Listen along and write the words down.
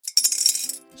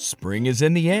Spring is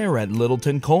in the air at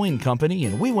Littleton Coin Company,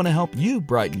 and we want to help you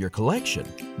brighten your collection.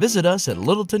 Visit us at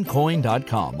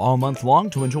littletoncoin.com all month long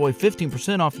to enjoy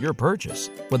 15% off your purchase.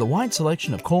 With a wide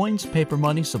selection of coins, paper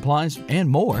money, supplies, and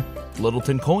more,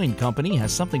 Littleton Coin Company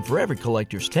has something for every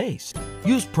collector's taste.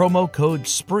 Use promo code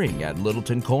SPRING at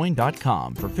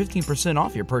littletoncoin.com for 15%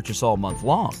 off your purchase all month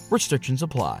long. Restrictions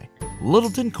apply.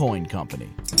 Littleton Coin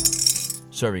Company.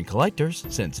 Serving collectors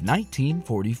since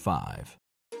 1945.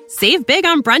 Save big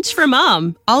on brunch for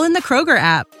mom, all in the Kroger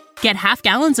app. Get half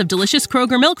gallons of delicious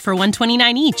Kroger milk for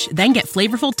 $1.29 each. Then get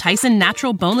flavorful Tyson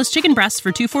natural boneless chicken breasts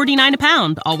for $2.49 a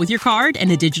pound, all with your card and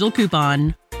a digital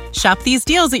coupon. Shop these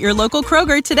deals at your local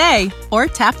Kroger today, or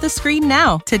tap the screen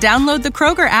now to download the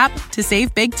Kroger app to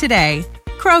save big today.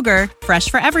 Kroger, fresh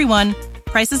for everyone.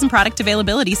 Prices and product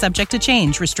availability subject to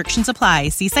change. Restrictions apply.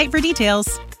 See site for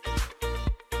details.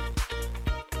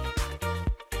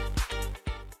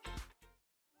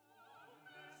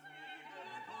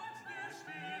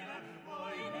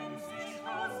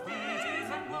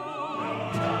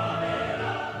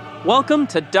 Welcome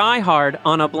to Die Hard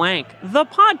on a Blank, the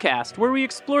podcast where we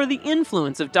explore the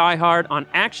influence of Die Hard on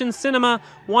action cinema,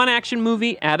 one action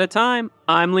movie at a time.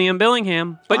 I'm Liam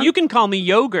Billingham, but you can call me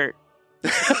Yogurt.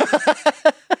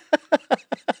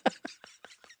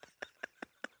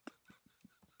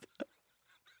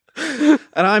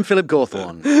 And I'm Philip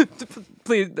Gawthorne.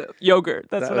 Please, Yogurt.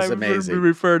 That's what I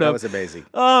refer to. That was amazing.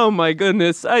 Oh my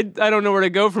goodness. I don't know where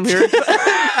to go from here.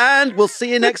 And we'll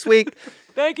see you next week.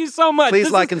 Thank you so much. Please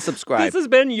like and subscribe. This has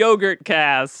been Yogurt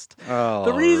Cast. Oh,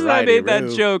 the reason I made that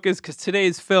joke is because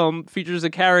today's film features a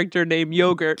character named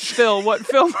Yogurt. Phil, what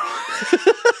film?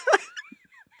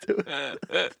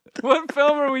 What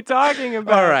film are we talking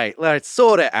about? All right, let's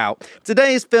sort it out.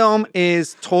 Today's film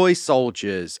is Toy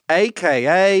Soldiers,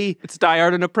 a.k.a. It's Die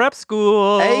Hard in a Prep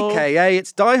School. A.k.a.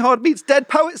 It's Die Hard meets Dead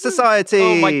Poet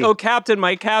Society. Oh, Captain,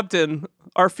 my Captain.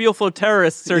 Our fearful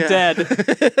terrorists are dead.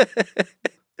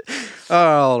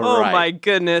 All right. Oh, my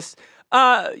goodness.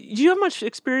 Do you have much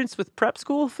experience with prep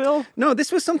school, Phil? No,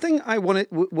 this was something I wanted,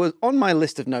 was on my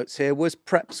list of notes here, was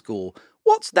prep school.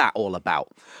 What's that all about?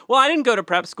 Well, I didn't go to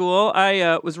prep school.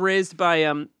 I was raised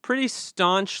by pretty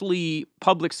staunchly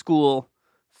public school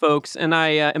folks, and I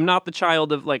am not the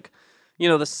child of,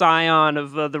 the scion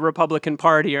of the Republican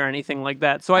Party or anything like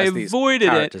that. So I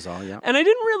avoided it. And I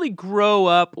didn't really grow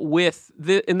up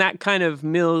in that kind of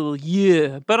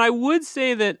milieu. But I would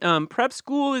say that prep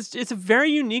school it's a very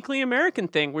uniquely American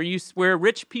thing where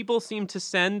rich people seem to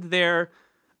send their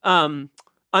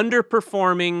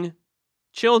underperforming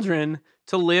children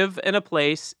to live in a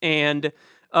place and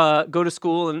go to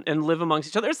school and live amongst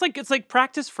each other. It's like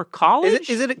practice for college.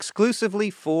 Is it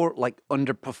exclusively for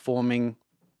underperforming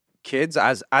kids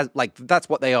as that's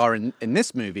what they are in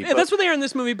this movie? Yeah, that's what they are in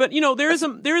this movie. But there is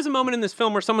a moment in this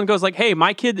film where someone goes like, "Hey,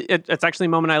 my kid." It's actually a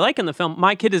moment I like in the film.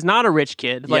 My kid is not a rich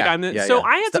kid. I had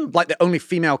the only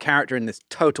female character in this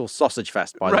total sausage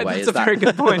fest. By the way, that's a very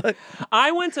good point.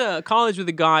 I went to college with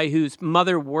a guy whose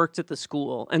mother worked at the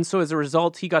school, and so as a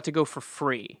result, he got to go for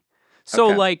free.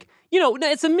 So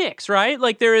it's a mix, right?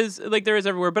 There is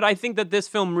everywhere. But I think that this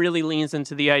film really leans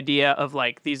into the idea of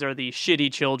these are the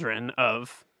shitty children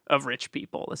of rich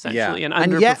people, essentially, and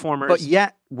underperformers. But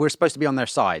yet, we're supposed to be on their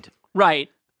side. Right.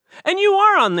 And you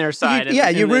are on their side.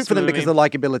 You root for them because of the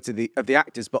likability of the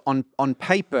actors, but on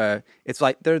paper, it's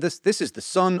like this is the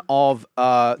son of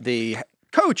the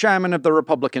co-chairman of the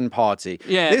Republican Party.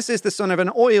 Yeah. This is the son of an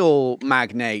oil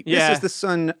magnate. Yeah. This is the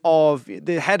son of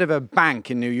the head of a bank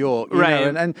in New York. You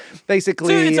right. know, and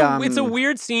basically... So it's a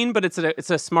weird scene, but it's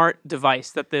a smart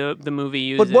device that the movie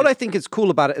uses. But what I think is cool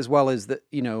about it as well is that,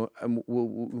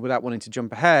 without wanting to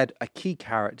jump ahead, a key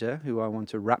character, who I want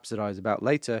to rhapsodize about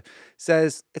later,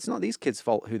 says it's not these kids'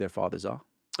 fault who their fathers are.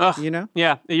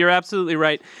 Yeah, you're absolutely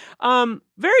right.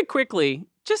 Very quickly...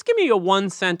 Just give me a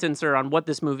one-sentencer on what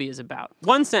this movie is about.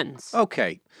 One sentence.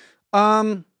 Okay.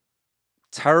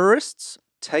 Terrorists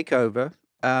take over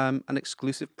an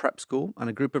exclusive prep school,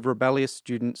 and a group of rebellious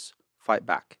students fight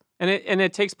back. And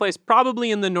it takes place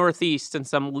probably in the Northeast in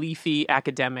some leafy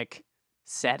academic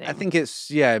setting. I think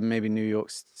it's, maybe New York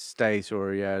State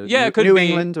or, it could New be.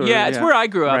 England. Or, it's where I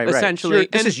grew up, essentially. Sure,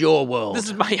 this is your world. This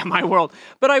is my world.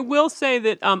 But I will say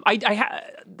that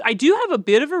I do have a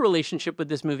bit of a relationship with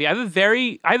this movie. I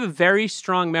have a very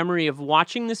strong memory of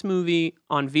watching this movie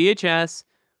on VHS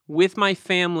with my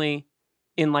family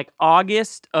in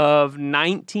August of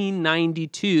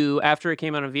 1992 after it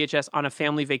came out on VHS on a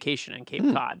family vacation in Cape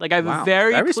Cod. I have a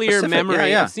very clear specific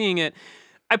memory of seeing it.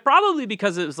 Probably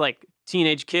because it was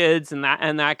teenage kids and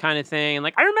that kind of thing. And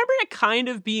I remember it kind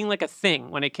of being a thing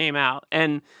when it came out.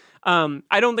 And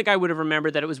I don't think I would have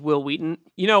remembered that it was Will Wheaton.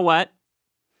 You know what?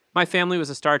 My family was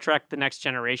a Star Trek The Next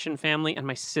Generation family, and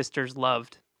my sisters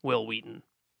loved Will Wheaton.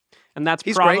 And that's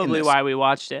He's great in probably this. why we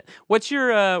watched it. What's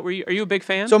your, are you a big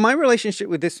fan? So my relationship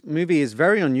with this movie is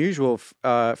very unusual for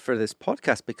this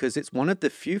podcast because it's one of the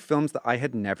few films that I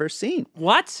had never seen.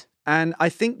 What? And I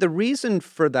think the reason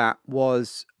for that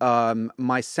was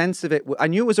my sense of it. I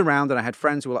knew it was around and I had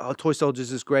friends who were like, oh, Toy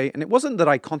Soldiers is great. And it wasn't that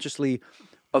I consciously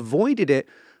avoided it,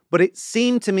 but it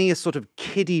seemed to me a sort of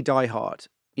kiddie Die Hard,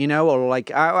 you know, or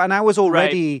like, and I was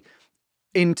already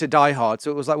into Die Hard. So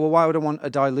it was like, well, why would I want a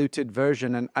diluted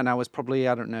version? And I was probably,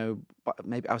 I don't know,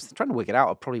 maybe I was trying to work it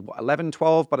out. Probably 11,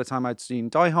 12 by the time I'd seen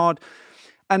Die Hard.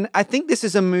 And I think this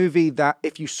is a movie that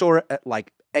if you saw it at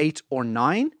like 8 or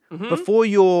 9, before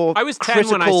your I was 10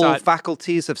 when I saw critical it.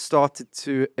 faculties have started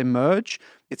to emerge,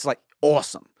 it's like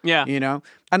awesome. Yeah. You know?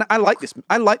 And I like this.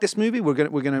 I like this movie. We're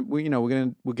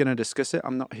gonna discuss it.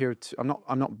 I'm not here to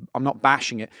I'm not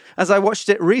bashing it. As I watched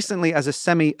it recently as a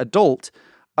semi-adult,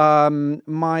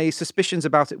 my suspicions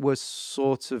about it was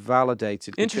sort of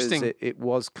validated because Interesting. it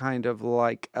was kind of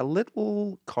like a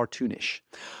little cartoonish.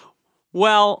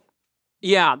 Well,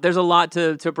 yeah, there's a lot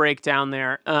to break down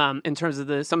there in terms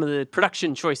of some of the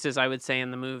production choices, I would say,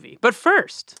 in the movie. But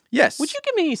first, Yes. would you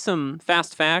give me some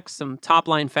fast facts, some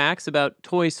top-line facts about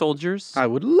Toy Soldiers? I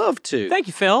would love to. Thank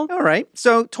you, Phil. All right.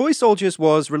 So Toy Soldiers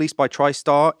was released by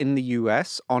TriStar in the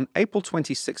US on April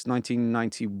 26,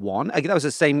 1991. Again, that was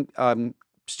the same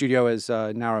studio as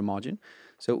Narrow Margin.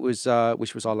 So it was,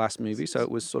 which was our last movie. So it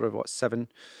was sort of, what, seven,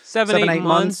 8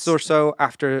 months or so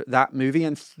after that movie.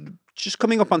 And just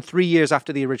coming up on 3 years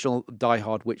after the original Die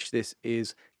Hard, which this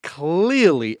is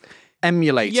clearly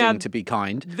emulating, to be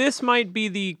kind. This might be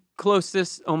the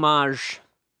closest homage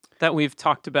that we've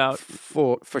talked about.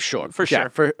 For sure. For Yeah,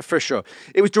 sure. for sure.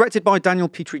 It was directed by Daniel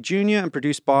Petrie Jr. and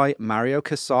produced by Mario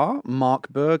Kassar, Mark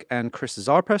Berg, and Chris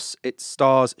Zarpas. It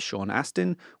stars Sean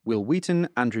Astin, Will Wheaton,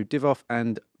 Andrew Divoff,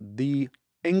 and the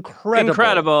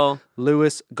incredible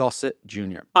Louis Gossett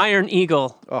Jr. Iron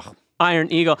Eagle. Oh,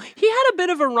 Iron Eagle. He had a bit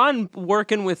of a run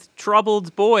working with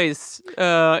troubled boys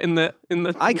in the.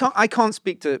 I can't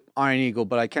speak to Iron Eagle,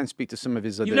 but I can speak to some of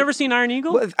his other. You've never seen Iron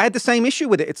Eagle? Well, I had the same issue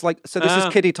with it. It's like, so this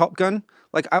is kiddie Top Gun.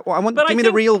 Like I want, But give I me the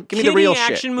think real kiddie shit.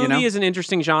 action movie you know? is an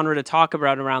interesting genre to talk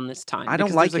about around this time. I don't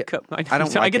because like there's it. I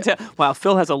don't like can it. tell. Wow,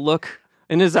 Phil has a look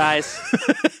in his eyes.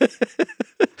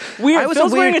 Weird. I was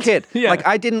Phil's a wearing weird kid. Yeah. Like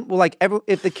I didn't like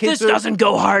if the kids This doesn't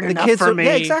go hard the enough kids for are, me.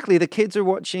 Yeah, exactly. The kids are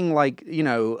watching like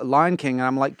Lion King, and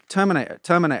I'm like Terminator.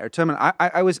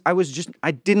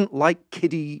 I didn't like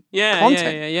kiddie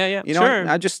content. Yeah. You know, sure.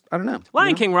 I don't know.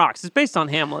 Lion King rocks. It's based on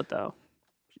Hamlet, though.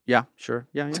 Yeah, sure.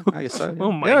 Yeah. I guess so. Yeah.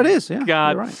 Oh my yeah, it is. Yeah,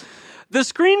 God. you're right. The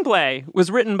screenplay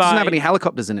was written by. Doesn't have any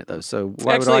helicopters in it though, so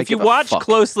why Actually, would I if you give a watch fuck?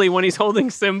 closely when he's holding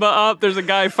Simba up, there's a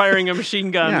guy firing a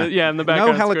machine gun. In the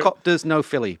background. No helicopters, no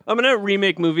Philly. I'm going to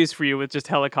remake movies for you with just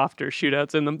helicopter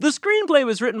shootouts in them. The screenplay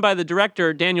was written by the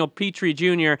director, Daniel Petrie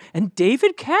Jr., and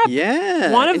David Koepp.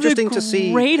 Yeah, One of interesting the to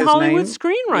see great his Hollywood name.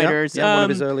 screenwriters. Yeah, one of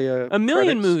his earlier A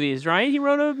million credits. movies, right? He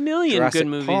wrote a million Jurassic good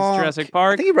movies. Park. Jurassic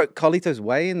Park. I think he wrote Carlito's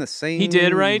Way in the same. He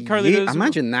did, right? year. Carlito's-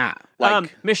 Imagine that.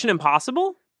 Like, Mission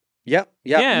Impossible? yep.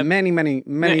 yeah.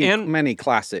 Many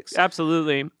classics.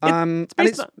 Absolutely. And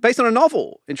it's based on a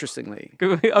novel, interestingly.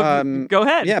 Go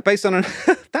ahead. Yeah, based on a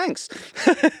thanks.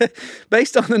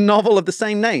 Based on the novel of the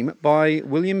same name by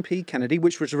William P. Kennedy,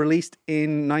 which was released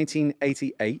in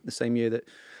 1988, the same year that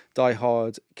Die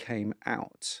Hard came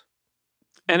out.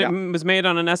 And it was made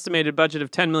on an estimated budget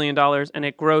of $10 million, and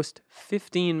it grossed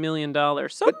 $15 million.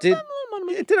 So But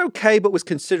it did okay, but was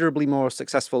considerably more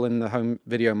successful in the home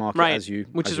video market, right,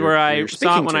 which is where I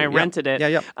saw it when I rented it.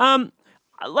 Yeah.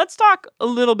 Let's talk a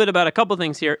little bit about a couple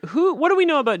things here. What do we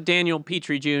know about Daniel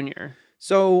Petrie Jr.?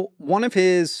 So one of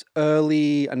his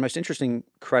early and most interesting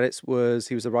credits was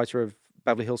he was the writer of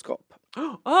Beverly Hills Cop.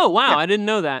 Oh, wow. I didn't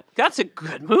know that. That's a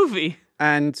good movie.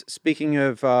 And speaking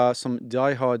of some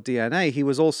Die Hard DNA, he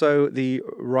was also the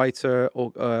writer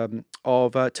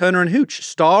of Turner and Hooch,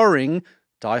 starring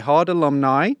Die Hard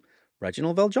alumni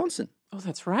Reginald Vell Johnson. Oh,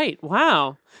 that's right.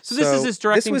 Wow. So this is his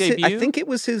directing debut? I think it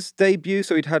was his debut.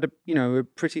 So he'd had a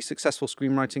pretty successful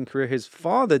screenwriting career. His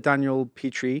father, Daniel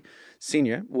Petrie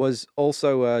Sr., was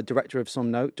also a director of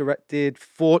some note. Directed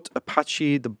Fort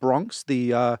Apache, The Bronx,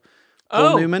 the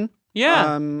Paul Newman.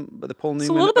 Yeah. But the Paul Newman. It's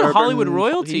a little bit of urban- Hollywood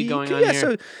royalty going on yeah, here.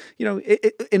 so,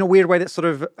 it, in a weird way that sort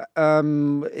of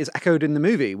is echoed in the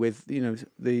movie with,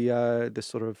 the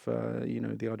sort of,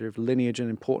 the idea of lineage and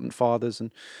important fathers.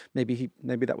 And maybe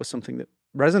that was something that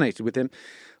resonated with him.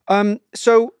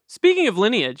 So Speaking of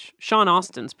lineage, Sean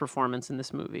Austin's performance in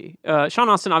this movie. Sean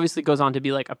Austin obviously goes on to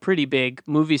be like a pretty big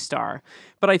movie star,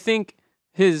 but I think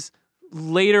his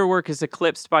later work is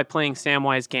eclipsed by playing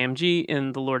Samwise Gamgee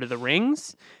in The Lord of the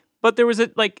Rings. But there was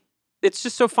it's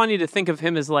just so funny to think of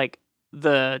him as like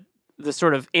the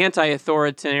sort of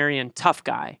anti-authoritarian tough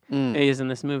guy he is in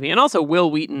this movie. And also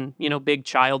Will Wheaton, big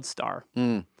child star.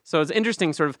 So it's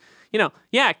interesting sort of,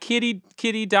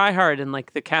 Kitty Die Hard and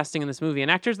like the casting in this movie and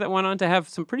actors that went on to have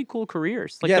some pretty cool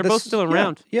careers. Like they're both still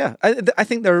around. Yeah. I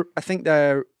think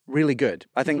they're really good.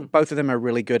 I think both of them are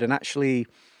really good, and actually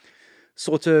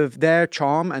sort of their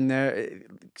charm and their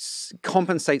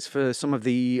compensates for some of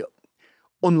the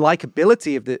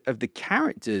unlikability of the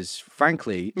characters,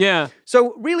 frankly. Yeah.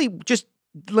 So really just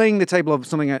laying the table of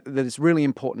something that is really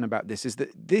important about this is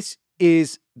that this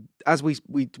is, as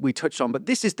we touched on, but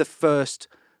this is the first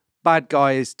bad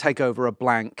guys take over a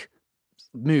blank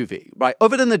movie, right?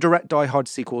 Other than the direct Die Hard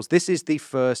sequels, this is the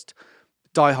first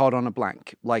Die Hard on a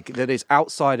blank, like that is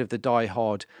outside of the Die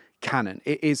Hard canon.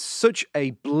 It is such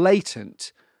a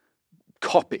blatant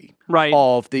copy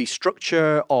of the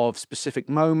structure of specific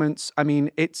moments. I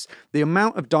mean, it's the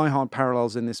amount of Die Hard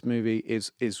parallels in this movie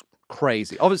is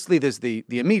crazy. Obviously, there's the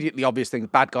immediately obvious thing: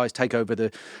 bad guys take over the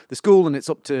school, and it's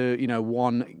up to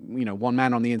one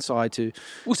man on the inside to.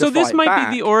 So this fight might back.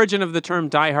 be the origin of the term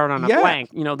 "die hard on a blank."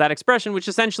 That expression, which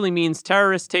essentially means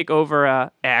terrorists take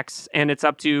over X, and it's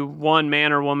up to one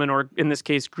man or woman, or in this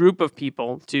case, group of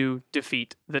people, to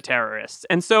defeat the terrorists.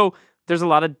 And so there's a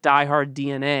lot of Die Hard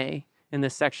DNA in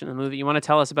this section of the movie. You want to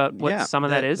tell us about what some of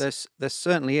that is? There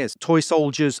certainly is. Toy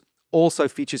Soldiers also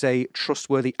features a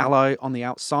trustworthy ally on the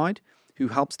outside who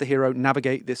helps the hero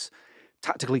navigate this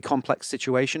tactically complex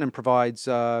situation and provides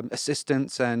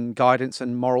assistance and guidance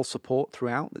and moral support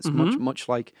throughout. It's much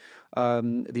like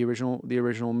the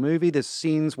original movie. There's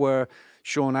scenes where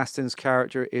Sean Astin's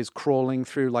character is crawling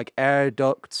through like air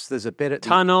ducts. There's a bit at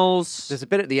tunnels. There's a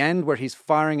bit at the end where he's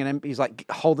firing he's like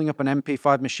holding up an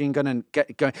MP5 machine gun and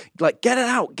get it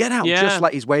out, just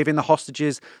like he's waving the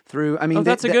hostages through. I mean,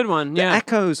 that's a good one. The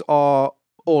echoes are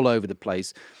all over the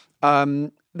place.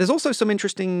 There's also some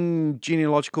interesting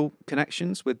genealogical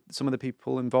connections with some of the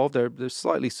people involved. They're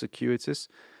slightly circuitous.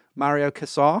 Mario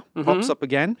Kassar pops up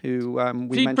again, who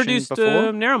we mentioned produced,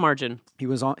 before. Narrow Margin. He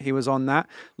was on that.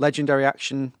 Legendary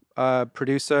action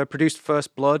producer, produced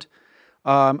First Blood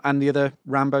and the other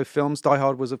Rambo films. Die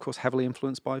Hard was, of course, heavily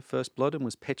influenced by First Blood and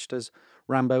was pitched as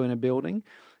Rambo in a building.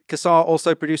 Kassar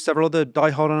also produced several other Die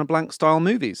Hard on a Blank style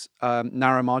movies,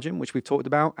 Narrow Margin, which we've talked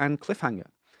about, and Cliffhanger.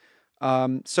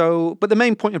 But the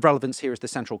main point of relevance here is the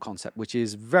central concept, which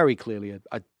is very clearly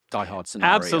a Die Hard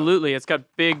scenario. Absolutely. It's got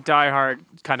big Die Hard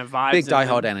kind of vibes. Big Die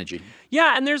Hard energy.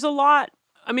 Yeah, and there's a lot.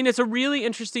 I mean, it's a really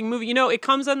interesting movie. It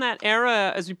comes on that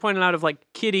era, as we pointed out, of like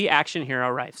kiddie action hero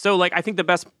rife. So like, I think the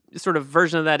best sort of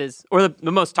version of that is, or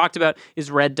the most talked about, is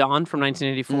Red Dawn from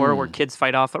 1984, where kids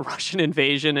fight off a Russian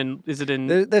invasion. And is it in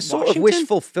There's sort of wish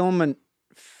fulfillment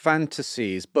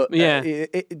fantasies, but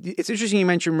it's interesting you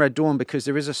mentioned Red Dawn because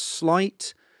there is a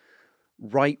slight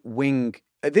right-wing...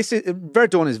 Red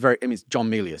Dawn is it's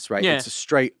John Milius, right? Yeah. It's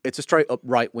a straight up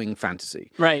right-wing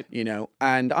fantasy. Right.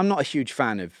 And I'm not a huge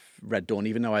fan of Red Dawn,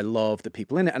 even though I love the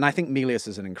people in it. And I think Milius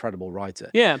is an incredible writer.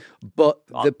 Yeah. But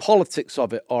the politics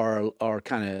of it are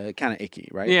kind of icky,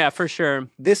 right? Yeah, for sure.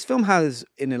 This film has,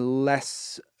 in a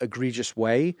less egregious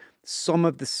way, some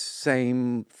of the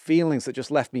same feelings that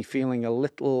just left me feeling a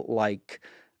little like...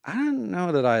 I don't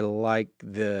know that I like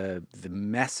the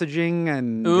messaging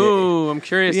and... Ooh, I'm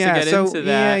curious to get into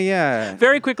that. Yeah.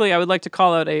 Very quickly, I would like to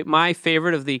call out my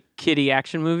favorite of the kiddie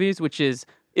action movies, which is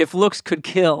If Looks Could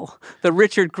Kill, the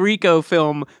Richard Grieco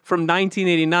film from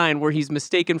 1989, where he's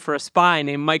mistaken for a spy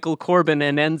named Michael Corbin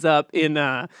and ends up in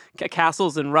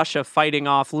castles in Russia fighting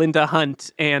off Linda Hunt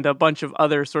and a bunch of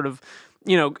other sort of...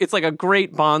 it's like a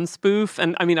great Bond spoof.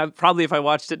 And I mean, probably if I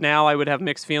watched it now, I would have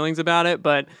mixed feelings about it,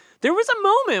 but... There was a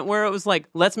moment where it was like,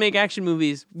 let's make action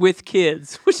movies with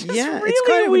kids, which is really it's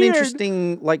kind of weird. an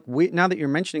interesting, now that you're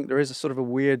mentioning it, there is a sort of a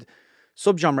weird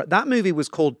subgenre. That movie was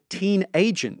called Teen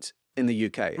Agent in the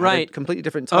UK. It had a completely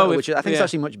different title, which I think is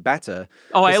actually much better.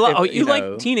 Oh, you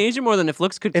like Teen Agent more than If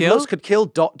Looks Could Kill? If Looks Could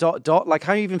Kill, ... Like,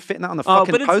 how are you even fitting that on the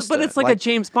fucking poster? But it's like a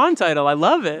James Bond title. I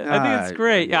love it. I think it's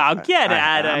great. Yeah, I'll get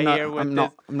out of here with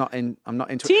this. I'm not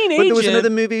into Teen it. Agent. But there was another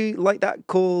movie like that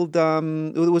called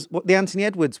it was the Anthony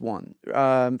Edwards one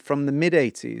from the mid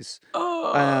 '80s.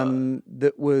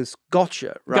 That was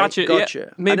Gotcha, right? Gotcha. Yeah.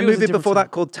 Maybe and a movie before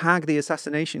that called Tag the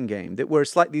Assassination Game that were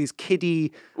like these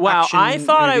kiddie. Wow, I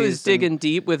thought I was and... digging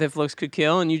deep with If Looks Could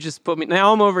Kill, and you just put me.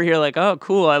 Now I'm over here like, oh,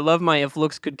 cool. I love my If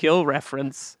Looks Could Kill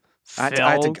reference. I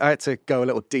Phil. had to go a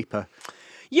little deeper.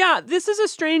 Yeah, this is a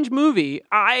strange movie.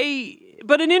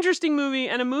 But an interesting movie,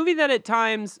 and a movie that at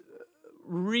times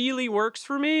really works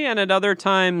for me, and at other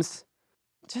times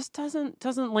just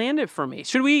doesn't land it for me.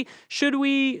 Should we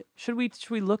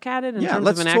look at it in terms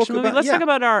of an action movie? Let's talk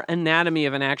about our anatomy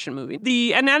of an action movie.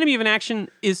 The anatomy of an action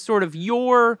is sort of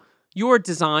your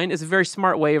design is a very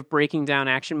smart way of breaking down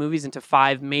action movies into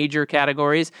 5 major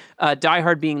categories. Die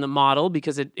Hard being the model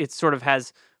because it sort of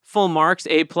has full marks,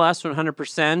 A+,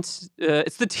 100%.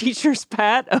 It's the teacher's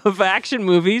pet of action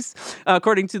movies,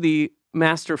 according to the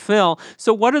master Phil.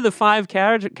 So what are the 5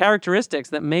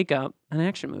 characteristics that make up an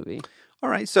action movie? All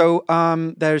right, so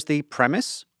there's the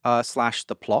premise /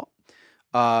 the plot.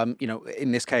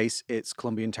 In this case, it's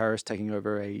Colombian terrorists taking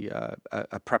over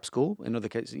a prep school. In other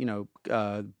cases,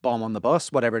 bomb on the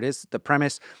bus, whatever it is. The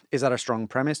premise is that a strong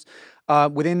premise.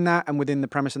 Within that and within the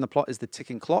premise and the plot is the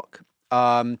ticking clock.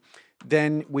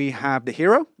 Then we have the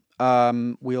hero.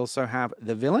 We also have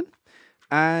the villain.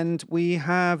 And we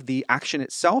have the action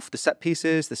itself, the set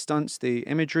pieces, the stunts, the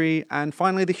imagery, and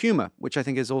finally the humor, which I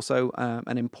think is also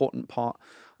an important part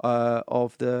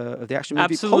of the action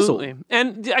movie Absolutely. puzzle.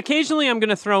 And occasionally I'm going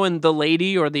to throw in the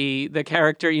lady or the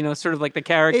character, sort of like the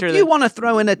character. If you want to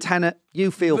throw in a tenet, you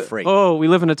feel free. Oh, we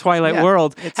live in a Twilight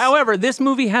world. However, this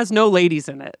movie has no ladies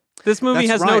in it. This movie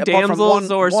has no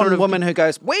damsels or sort of woman who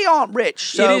goes, "We aren't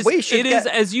rich, so we should." It is,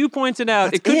 as you pointed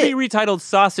out, it could be retitled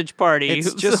Sausage Party.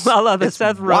 It's just the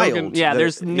Seth Rogen. Yeah,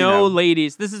 there's no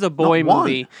ladies. This is a boy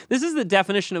movie. One. This is the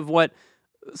definition of what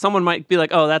someone might be like,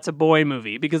 oh, that's a boy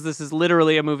movie, because this is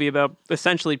literally a movie about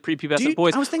essentially prepubescent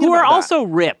boys who are also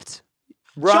ripped.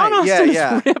 Right, Sean Austin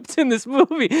is ripped in this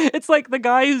movie. It's like the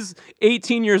guy who's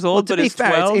 18 years old, but is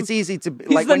 12. It's easy to He's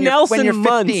like the when Nelson you're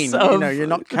 15, Muntz you're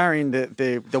not carrying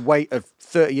the weight of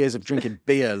 30 years of drinking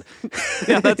beer.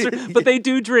 Yeah, that's right. But they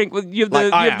do drink. You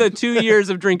have the 2 years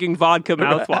of drinking vodka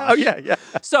mouthwash. Oh yeah.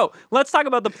 So let's talk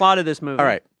about the plot of this movie. All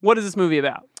right. What is this movie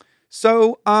about?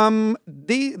 So,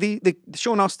 the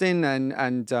Sean Austin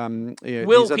and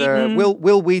Will Wheaton.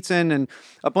 Will Wheaton and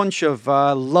a bunch of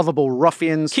lovable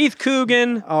ruffians. Keith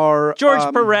Coogan, or George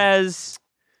Perez,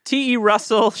 T.E.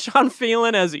 Russell, Sean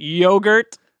Phelan as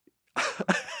Yogurt.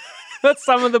 That's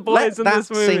some of the boys in this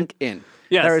movie. Let that sink in.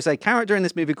 Yes. There is a character in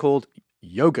this movie called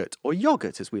Yogurt, or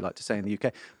Yogurt, as we like to say in the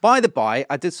UK. By the by,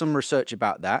 I did some research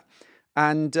about that.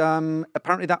 And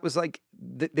apparently that was like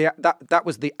that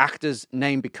was the actor's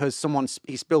name because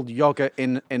he spilled yogurt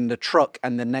in the truck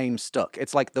and the name stuck.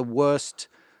 It's like the worst.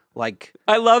 Like,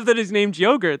 I love that his name's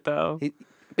Yogurt though.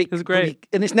 It's great,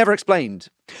 and it's never explained.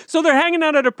 So they're hanging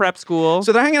out at a prep school.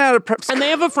 And they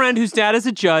have a friend whose dad is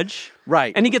a judge.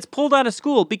 Right. And he gets pulled out of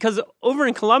school because over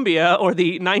in Colombia, or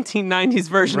the 1990s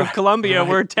version of Colombia,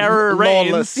 where terror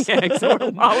reigns.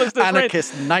 Lawless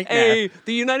anarchist nightmare.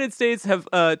 The United States have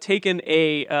taken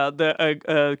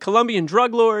a Colombian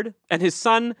drug lord, and his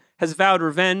son has vowed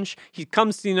revenge. He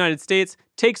comes to the United States,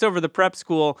 takes over the prep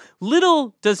school.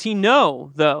 Little does he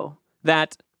know, though,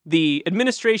 that the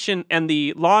administration and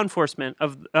the law enforcement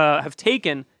have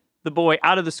taken the boy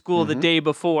out of the school the day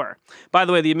before. By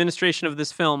the way, the administration of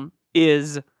this film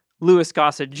is Louis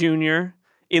Gossett Jr.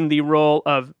 in the role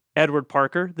of Edward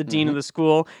Parker, the dean of the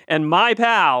school, and my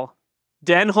pal,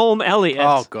 Denholm Elliott.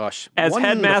 Oh, gosh. As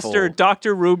headmaster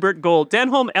Dr. Rupert Gold.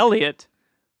 Denholm Elliott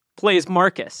plays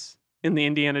Marcus in the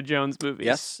Indiana Jones movies.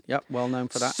 Yes, yep, well known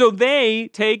for that. So they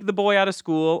take the boy out of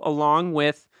school along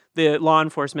with the law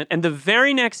enforcement, and the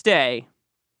very next day,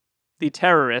 the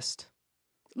terrorist,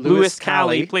 Louis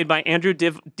Cali, played by Andrew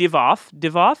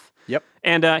Divoff, yep,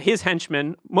 and his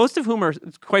henchmen, most of whom are,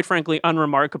 quite frankly,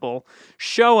 unremarkable,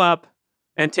 show up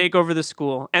and take over the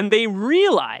school. And they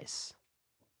realize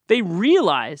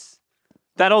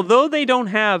that although they don't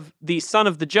have the son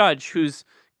of the judge who's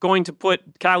going to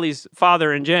put Cali's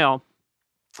father in jail,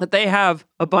 that they have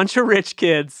a bunch of rich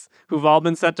kids who've all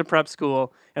been sent to prep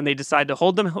school, and they decide to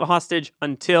hold them hostage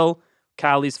until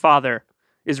Cali's father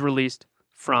is released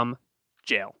from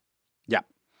jail. Yeah.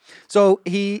 So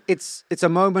it's a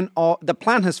moment of, the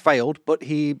plan has failed, but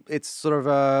it's sort of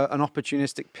an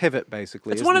opportunistic pivot,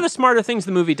 basically. It's one of the smarter things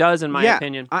the movie does, in my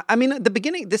opinion. I mean, at the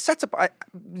beginning, this sets up,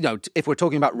 if we're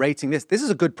talking about rating this is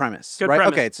a good premise, good right?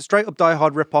 Premise. Okay, it's a straight up Die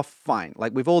Hard ripoff, fine.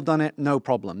 Like, we've all done it, no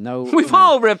problem. We've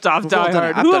all ripped off Die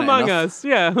Hard. Who among us?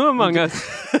 Yeah, who among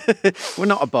us? We're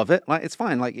not above it. Like, it's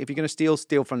fine. Like, if you're going to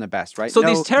steal from the best, right? So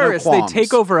these terrorists, they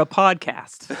take over a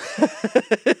podcast.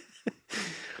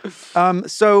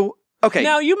 Okay.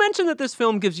 Now, you mentioned that this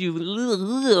film gives you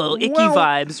little icky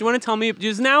vibes. You want to tell me,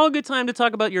 is now a good time to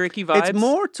talk about your icky vibes? It's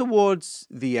more towards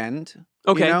the end.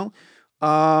 Okay.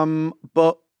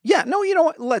 But yeah, no, you know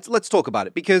what? Let's talk about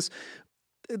it, because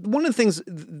one of the things,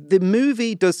 the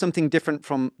movie does something different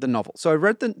from the novel. So I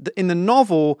read in the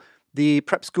novel, the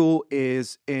prep school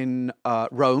is in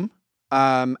Rome.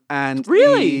 And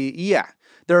Really? yeah,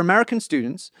 they're American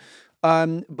students.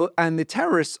 And the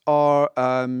terrorists are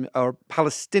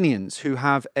Palestinians who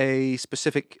have a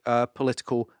specific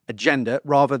political agenda,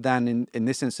 rather than in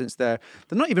this instance they're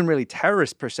not even really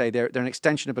terrorists per se. They're an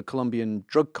extension of a Colombian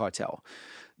drug cartel.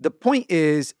 The point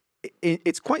is,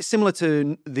 it's quite similar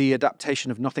to the adaptation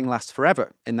of Nothing Lasts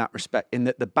Forever in that respect, in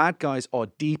that the bad guys are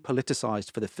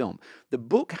depoliticized for the film. The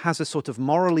book has a sort of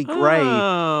morally grey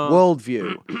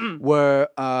worldview where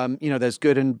there's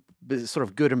good and sort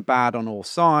of good and bad on all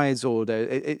sides, or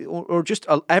just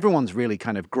everyone's really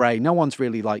kind of grey. No one's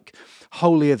really like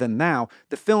holier than thou.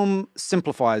 The film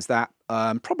simplifies that.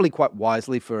 Probably quite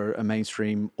wisely for a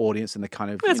mainstream audience, and the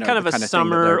kind of it's kind of a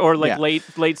summer or like late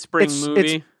spring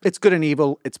movie. It's good and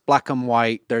evil. It's black and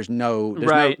white. There's no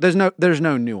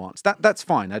nuance. That's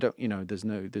fine. I don't there's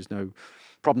no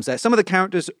problems there. Some of the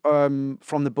characters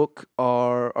from the book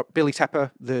are Billy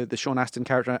Tepper, the Sean Astin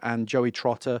character, and Joey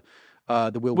Trotter,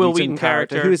 the Will Wheaton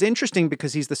character, who is interesting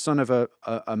because he's the son of a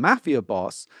mafia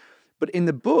boss. But in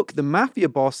the book, the mafia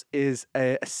boss is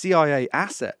a CIA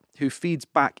asset who feeds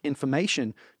back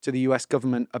information to the U.S.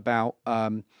 government about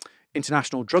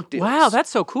international drug deals. Wow, that's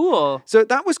so cool. So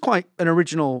that was quite an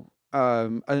original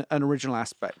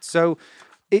aspect. So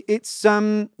it's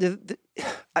okay.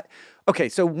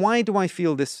 So why do I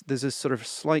feel this? There's a sort of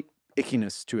slight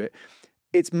ickiness to it.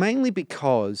 It's mainly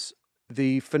because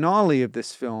the finale of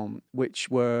this film, which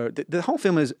were the whole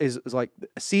film is like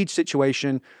a siege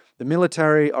situation. The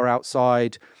military are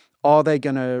outside. Are they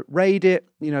going to raid it?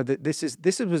 This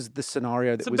was the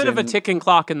scenario that it's a was bit of a ticking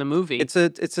clock in the movie. It's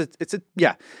a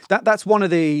That's one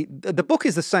of the book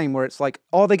is the same, where it's like,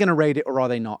 are they going to raid it or are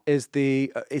they not? Is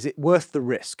it worth the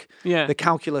risk? Yeah. The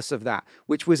calculus of that,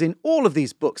 which was in all of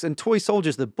these books, and Toy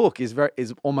Soldiers, the book is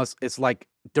it's like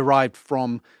derived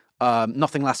from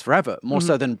Nothing Lasts Forever, more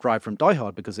so than derived from Die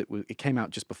Hard, because it came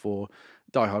out just before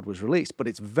Die Hard was released. But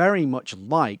it's very much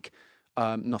like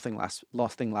Nothing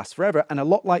Lasts Forever, and a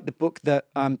lot like the book that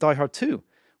Die Hard 2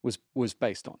 was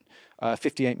based on,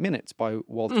 58 Minutes by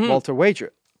Walter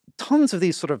Wager. Tons of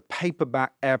these sort of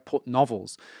paperback airport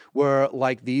novels were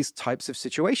like these types of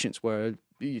situations where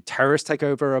terrorists take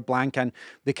over a blank, and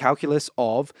the calculus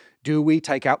of, do we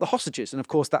take out the hostages? And of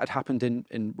course that had happened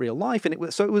in real life, and it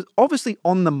was obviously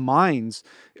on the minds,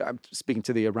 speaking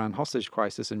to the Iran hostage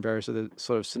crisis and various other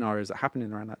sort of scenarios that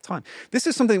happened around that time. This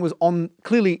is something that was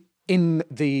clearly in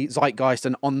the zeitgeist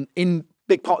and in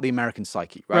big part of the American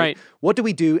psyche, right? What do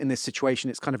we do in this situation?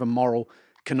 It's kind of a moral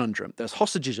conundrum. There's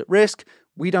hostages at risk.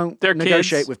 We don't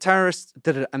negotiate with terrorists,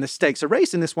 and the stakes are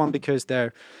raised in this one because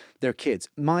they're kids.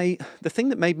 The thing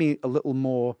that made me a little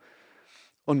more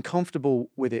uncomfortable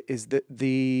with it is that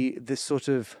the sort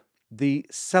of the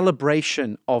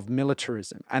celebration of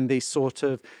militarism and the sort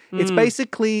of it's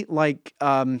basically like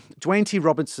Dwayne T.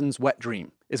 Robinson's wet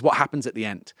dream is what happens at the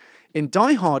end. In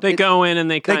Die Hard, they go in and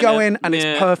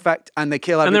it's perfect, and they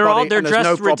kill everybody. And they're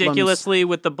dressed no ridiculously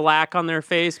with the black on their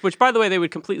face, which, by the way, they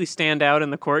would completely stand out in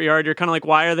the courtyard. You're kind of like,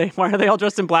 why are they all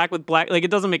dressed in black with black? Like,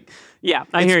 it doesn't make. Yeah,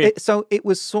 I hear you. So it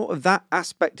was sort of that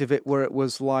aspect of it where it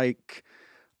was like,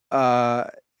 the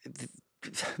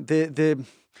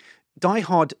Die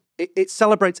Hard. It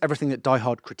celebrates everything that Die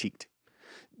Hard critiqued.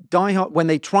 Die Hard, when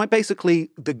they try basically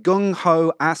the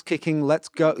gung-ho, ass-kicking, let's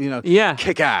go,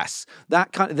 kick ass.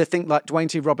 That kind of the thing, like Dwayne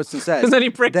T. Robertson says. And then he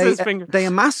pricks his finger. They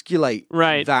emasculate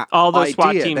that all those idea.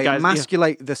 SWAT team they guys.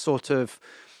 Emasculate the sort of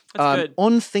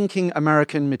unthinking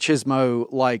American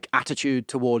machismo-like attitude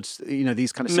towards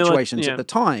these kind of situations at the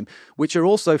time, which are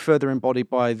also further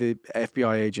embodied by the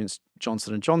FBI agents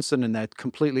Johnson & Johnson and their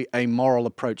completely amoral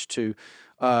approach to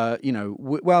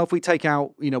well, if we take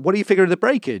out, what do you figure of the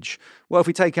breakage? Well, if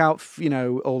we take out,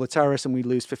 all the terrorists and we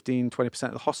lose 20%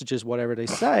 of the hostages, whatever they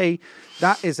say,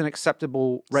 that is an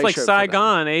acceptable ratio. It's like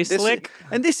Saigon, Slick?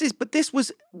 But this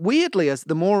was weirdly, as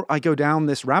the more I go down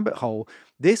this rabbit hole,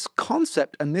 this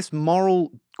concept and this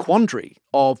moral quandary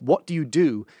of what do you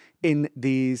do in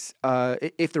these,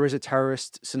 if there is a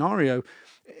terrorist scenario,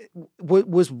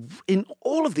 was in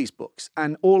all of these books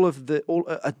and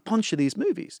a bunch of these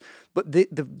movies. But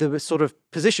the sort of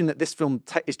position that this film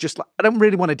is just like, I don't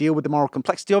really want to deal with the moral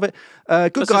complexity of it.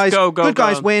 Good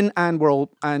guys win, and we're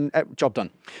all job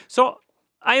done. So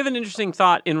I have an interesting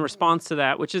thought in response to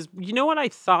that, which is, you know what I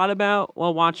thought about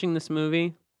while watching this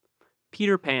movie?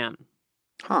 Peter Pan.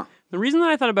 Huh. The reason that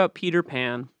I thought about Peter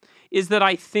Pan is that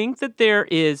I think that there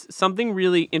is something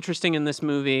really interesting in this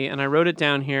movie, and I wrote it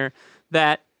down here,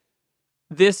 that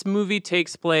this movie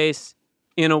takes place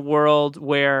in a world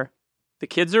where the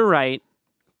kids are right.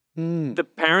 Mm.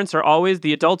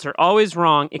 The adults are always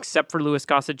wrong, except for Louis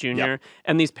Gossett Jr., Yep.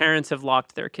 and these parents have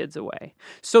locked their kids away.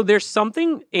 So there's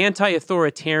something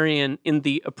anti-authoritarian in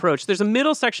the approach. There's a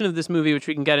middle section of this movie, which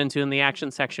we can get into in the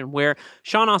action section, where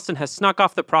Sean Astin has snuck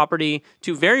off the property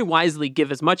to very wisely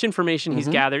give as much information he's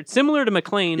gathered, similar to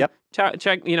McClane. Yep.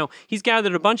 He's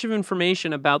gathered a bunch of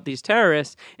information about these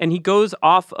terrorists, and he goes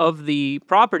off of the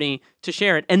property to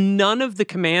share it. And none of the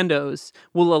commandos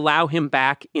will allow him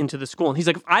back into the school. And he's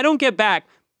like, if I don't get back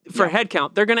for head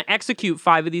count, they're going to execute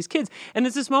 5 of these kids. And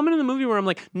it's this moment in the movie where I'm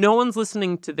like, no one's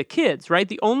listening to the kids, right?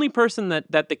 The only person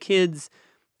that the kids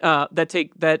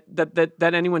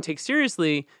that anyone takes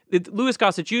seriously, Louis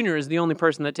Gossett Jr. is the only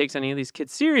person that takes any of these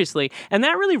kids seriously. And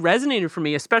that really resonated for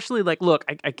me, especially like, look,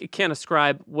 I can't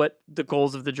ascribe what the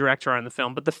goals of the director are in the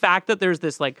film, but the fact that there's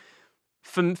this like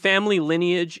family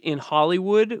lineage in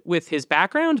Hollywood with his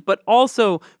background, but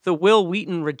also the Will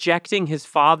Wheaton rejecting his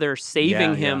father,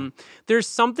 saving him. There's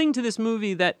something to this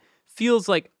movie that feels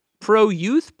like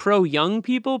pro-youth, pro-young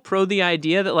people, pro the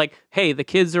idea that like, hey, the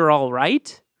kids are all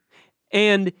right.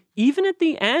 And even at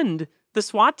the end, the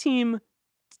SWAT team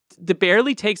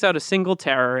barely takes out a single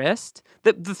terrorist.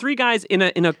 The 3 guys in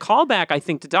a callback, I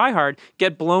think, to Die Hard,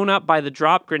 get blown up by the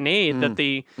drop grenade that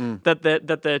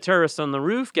the terrorists on the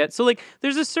roof get. So like,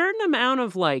 there's a certain amount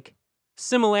of like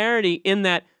similarity in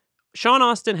that Sean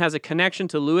Astin has a connection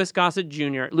to Louis Gossett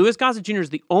Jr. Louis Gossett Jr. is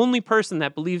the only person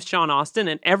that believes Sean Astin,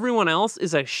 and everyone else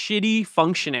is a shitty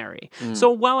functionary. So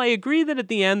while I agree that at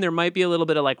the end there might be a little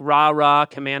bit of like rah-rah,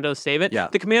 commandos save it,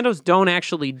 the commandos don't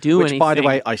actually do anything. Which, by the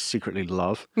way, I secretly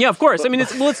love. Yeah, of course. I mean,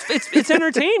 it's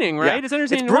entertaining, right? Yeah. It's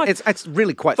entertaining to watch. It's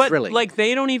really quite but, thrilling. like,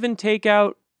 they don't even take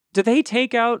out... Do they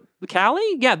take out Callie?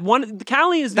 Yeah,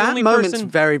 Callie is the that only moment's person...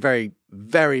 very, very,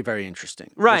 very, very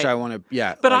interesting. Right. Which I want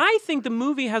to, But I think the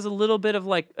movie has a little bit of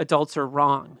like adults are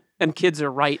wrong and kids are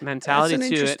right mentality That's an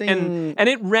to it. interesting And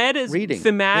it read as reading.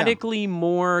 thematically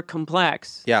more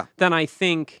complex than I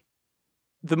think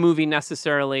the movie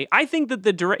necessarily. I think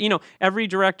that every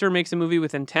director makes a movie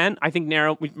with intent. I think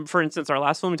for instance, our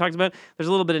last film we talked about, there's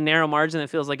a little bit of narrow margin that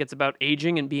feels like it's about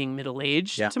aging and being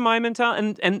middle-aged to my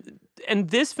mentality. And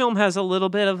this film has a little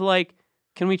bit of like,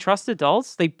 can we trust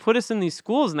adults? They put us in these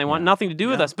schools and they want nothing to do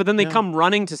with us, but then they come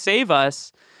running to save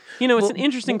us. It's an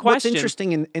interesting question. What's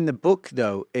interesting in the book,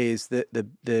 though, is that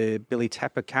the Billy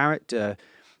Tepper character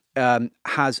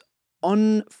has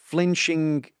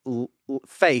unflinching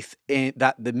faith in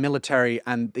that the military,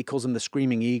 and he calls them the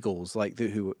Screaming Eagles, like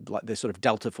the sort of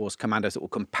Delta Force commandos that will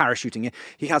come parachuting in.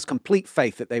 He has complete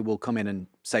faith that they will come in and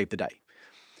save the day.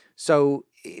 So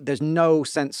there's no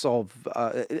sense of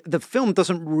the film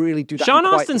doesn't really do that. Sean in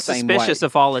quite Astin's the same suspicious way.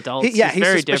 of all adults. He's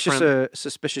very suspicious different.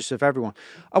 Suspicious of everyone.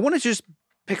 I want to just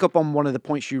pick up on one of the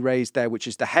points you raised there, which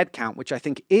is the head count, which I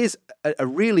think is a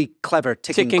really clever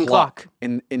ticking clock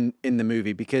in the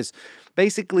movie, because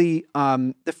basically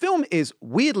the film is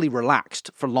weirdly relaxed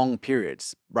for long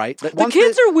periods, right? The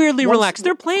kids are weirdly relaxed.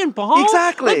 They're playing ball.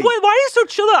 Exactly. Like, why are you so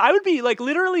chill out? I would be like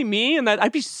literally me, and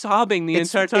I'd be sobbing the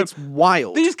entire time. It's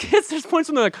wild. These kids, there's points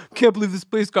when they're like, can't believe this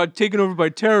place got taken over by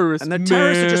terrorists. And the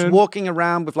terrorists are just walking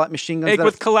around with like machine guns. Like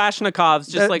with Kalashnikovs,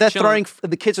 just like they're chilling.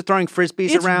 the kids are throwing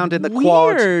frisbees It's around in the weird.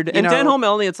 quad. And Denholm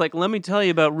Elliott's like, let me tell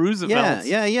you about Roosevelt.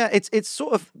 Yeah. It's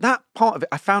sort of that part of it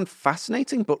I found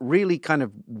fascinating, but really kind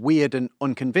of weird and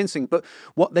unconvincing. But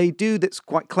what they do that's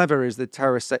quite clever is the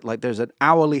terrorists say, like, there's an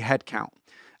hourly head count.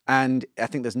 And I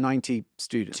think there's 90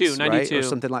 students, 92. Right? Or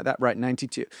something like that, right?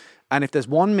 92. And if there's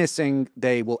one missing,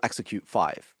 they will execute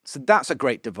 5. So that's a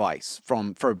great device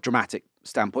for a dramatic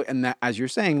standpoint. And that, as you're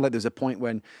saying, like, there's a point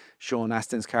when Sean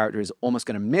Astin's character is almost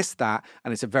going to miss that,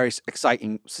 and it's a very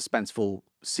exciting, suspenseful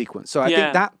sequence. So I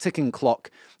think that ticking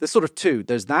clock, there's sort of 2.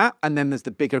 There's that, and then there's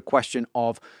the bigger question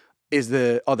of, are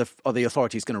the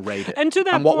authorities going to raid it? And to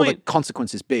that and what point, will the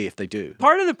consequences be if they do?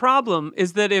 Part of the problem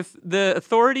is that if the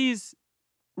authorities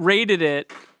raided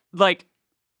it, like,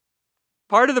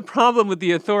 part of the problem with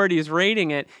the authorities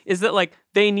raiding it is that, like,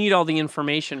 they need all the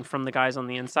information from the guys on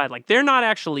the inside. Like, they're not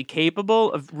actually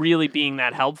capable of really being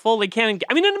that helpful. They can't,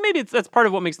 I mean, and maybe that's part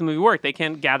of what makes the movie work. They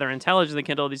can't gather intelligence, they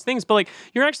can't do all these things, but, like,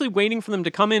 you're actually waiting for them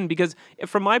to come in because,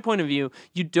 from my point of view,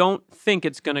 you don't think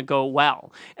it's going to go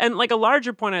well. And, like, a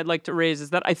larger point I'd like to raise is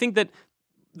that I think that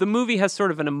the movie has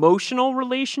sort of an emotional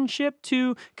relationship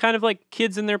to kind of like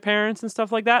kids and their parents and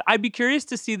stuff like that. I'd be curious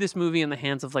to see this movie in the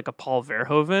hands of like a Paul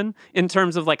Verhoeven in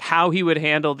terms of like how he would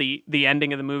handle the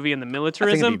ending of the movie and the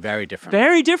militarism. I think it'd be very different.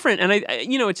 Very different. And I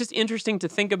it's just interesting to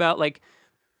think about, like,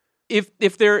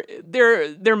 if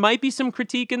there might be some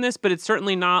critique in this, but it's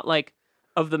certainly not like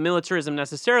of the militarism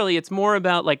necessarily. It's more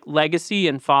about like legacy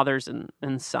and fathers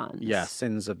and sons. Yeah,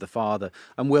 sins of the father.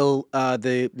 And will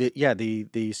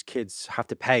these kids have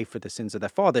to pay for the sins of their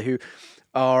father, who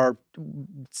are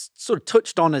sort of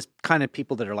touched on as kind of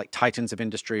people that are like titans of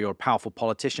industry or powerful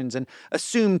politicians and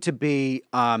assumed to be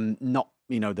not,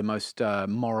 the most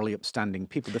morally upstanding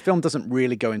people. The film doesn't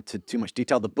really go into too much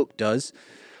detail. The book does.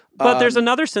 But there's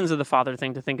another sins of the father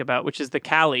thing to think about, which is the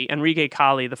Cali, Enrique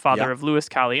Cali, the father of Louis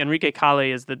Cali. Enrique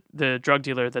Cali is the drug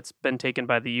dealer that's been taken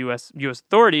by the U.S.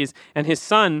 authorities, and his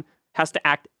son has to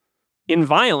act in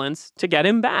violence to get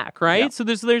him back, right? Yeah. So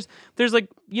there's like,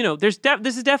 this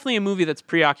is definitely a movie that's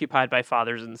preoccupied by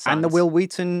fathers and sons. And the Will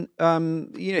Wheaton,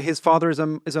 his father is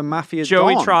a mafia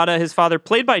Joey don. Trotta, his father,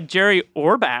 played by Jerry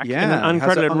Orbach in an has an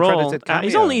uncredited role. uncredited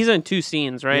cameo. He's in 2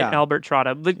 scenes, right? Yeah. Albert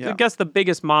Trotta, I guess the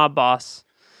biggest mob boss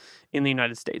in the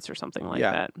United States or something like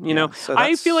that. So I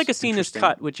that's feel like a scene is interesting.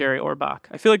 cut with Jerry Orbach.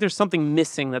 I feel like there's something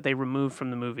missing that they removed from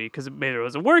the movie because maybe it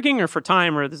wasn't working or for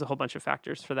time or there's a whole bunch of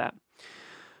factors for that.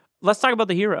 Let's talk about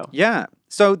the hero. Yeah.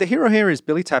 So the hero here is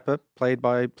Billy Tepper, played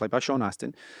by Sean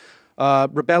Astin.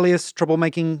 Rebellious,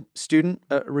 troublemaking student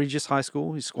at Regis High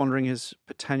School. He's squandering his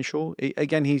potential.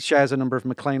 He shares a number of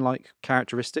McClane-like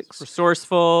characteristics.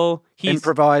 Resourceful. He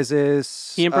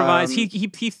improvises. He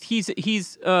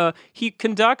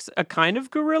conducts a kind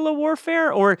of guerrilla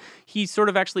warfare, or he sort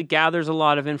of actually gathers a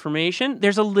lot of information.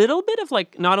 There's a little bit of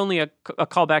like not only a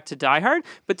callback to Die Hard,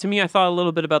 but to me, I thought a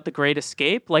little bit about The Great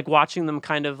Escape, like watching them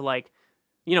kind of like,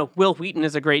 Will Wheaton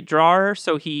is a great drawer,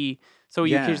 so you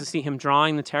occasionally see him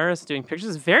drawing the terrorists, doing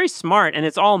pictures. It's very smart, and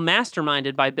it's all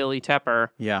masterminded by Billy Tepper.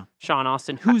 Yeah. Sean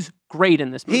Astin, who's great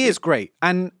in this movie. He is great.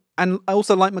 And I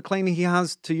also like McClane, he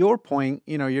has, to your point,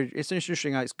 it's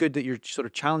interesting. It's good that you're sort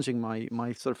of challenging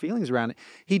my sort of feelings around it.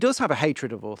 He does have a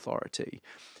hatred of authority,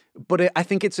 but I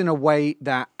think it's in a way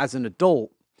that, as an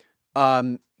adult,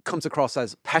 comes across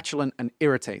as petulant and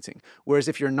irritating. Whereas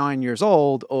if you're 9 years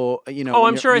old, or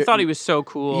I'm sure I thought he was so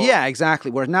cool. Yeah,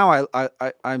 exactly. Whereas now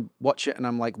I watch it and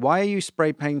I'm like, why are you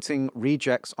spray painting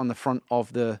rejects on the front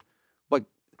of the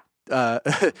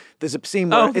there's a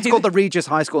scene where it's called the Regis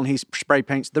High School and he spray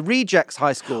paints the Rejects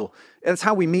High School. That's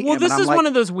how we meet him. Well, this is one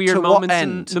of those weird moments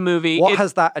in the movie. What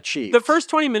has that achieved? The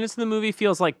first 20 minutes of the movie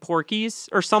feels like Porky's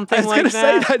or something like that. I was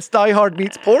going to say that's Die Hard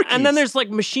meets Porky's. And then there's like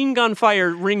machine gun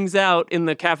fire rings out in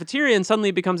the cafeteria and suddenly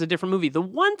it becomes a different movie. The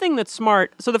one thing that's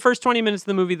smart, so the first 20 minutes of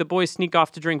the movie, the boys sneak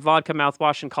off to drink vodka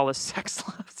mouthwash and call a sex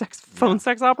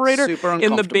operator Super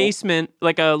in the basement,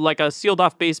 like a sealed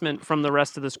off basement from the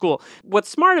rest of the school. What's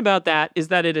smart about that is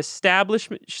that it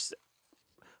establishes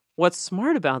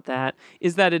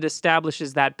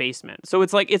that basement. So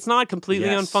it's like, it's not completely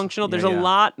unfunctional. There's a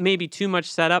lot, maybe too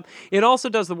much setup. It also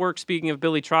does the work, speaking of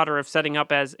Billy Trotter, of setting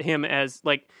up as him as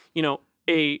like,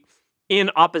 in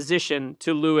opposition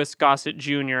to Louis Gossett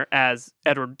Jr. as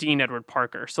Dean Edward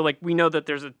Parker. So like, we know that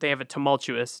they have a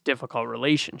tumultuous, difficult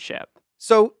relationship.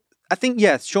 So I think,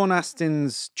 Sean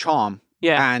Astin's charm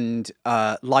Yeah. and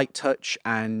light touch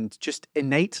and just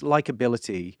innate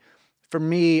likability, for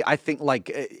me, I think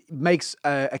it makes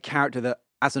a character that,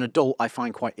 as an adult, I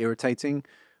find quite irritating,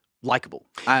 likable.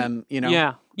 Yeah.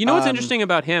 You know what's interesting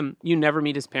about him? You never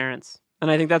meet his parents. And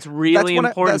I think that's really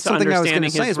important to understanding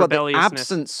his rebelliousness. The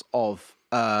absence of,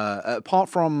 apart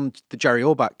from the Jerry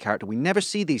Orbach character, we never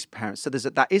see these parents. So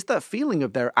that is that feeling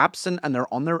of they're absent and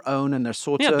they're on their own and they're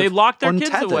sort of they lock their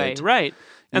untethered. kids away, right?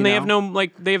 And they have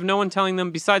no one telling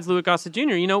them besides Louis Gossett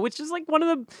Jr. Which is like one of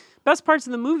the best parts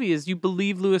of the movie is you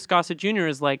believe Louis Gossett Jr.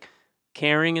 is like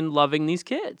caring and loving these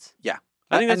kids. Yeah.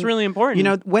 I think that's really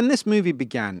important. When this movie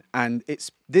began, and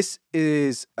this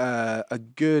is a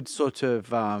good sort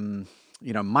of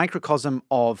microcosm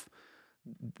of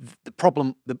the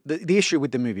problem, the issue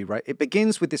with the movie, right? It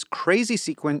begins with this crazy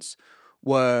sequence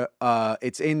where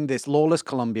it's in this lawless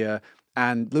Colombia,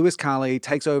 and Louis Cali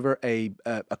takes over a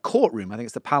courtroom. I think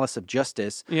it's the Palace of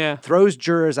Justice. Yeah. Throws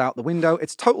jurors out the window.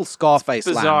 It's total Scarface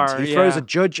bizarre, land. He throws a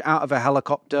judge out of a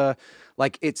helicopter.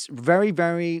 Like, it's very,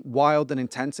 very wild and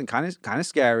intense and kind of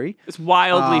scary. It's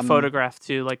wildly photographed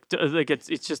too. Like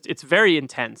it's very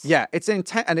intense. Yeah, it's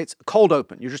intense and it's cold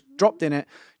open. You're just dropped in it.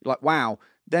 You're like, wow.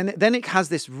 Then it has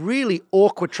this really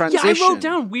awkward transition. Yeah, I wrote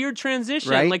down weird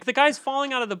transition. Right? Like the guy's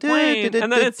falling out of the plane, and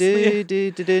then it's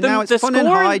now it's fun and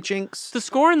hijinks. The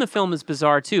score in the film is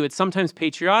bizarre too. It's sometimes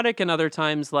patriotic, and other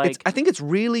times like I think it's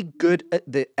really good at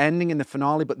the ending and the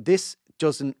finale, but this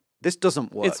doesn't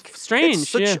work. It's strange.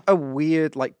 It's such a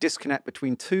weird disconnect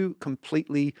between two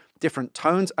completely different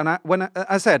tones. And as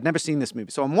I said, I'd never seen this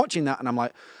movie, so I'm watching that and I'm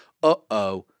like,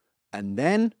 uh-oh. And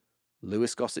then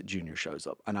Louis Gossett Jr. shows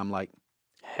up, and I'm like,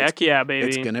 heck yeah, baby.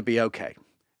 It's going to be okay.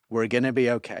 We're going to be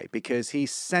okay, because he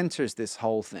centers this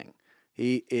whole thing.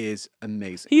 He is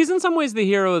amazing. He's in some ways the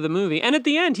hero of the movie. And at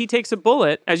the end, he takes a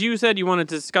bullet. As you said, you wanted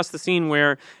to discuss the scene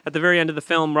where at the very end of the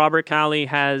film, Robert Calley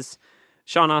has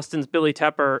Sean Austin's Billy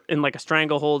Tepper in like a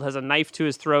stranglehold, has a knife to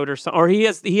his throat or something. Or he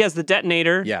has the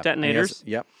detonators.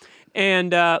 Yep.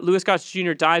 And Louis Gossett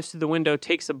Jr. dives through the window,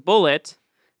 takes a bullet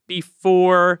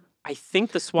before, I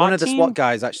think, the SWAT One of the team SWAT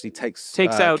guys actually takes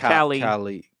out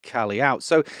Calley out.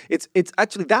 So it's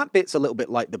actually, that bit's a little bit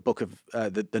like the book of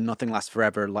the Nothing Lasts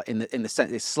Forever, like in the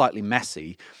sense it's slightly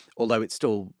messy, although it's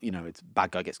still, it's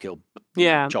bad guy gets killed.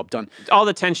 Yeah. Job done. All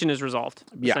the tension is resolved,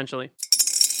 Yeah. essentially.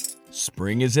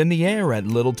 Spring is in the air at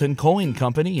Littleton Coin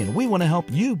Company, and we want to help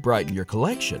you brighten your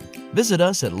collection. Visit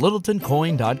us at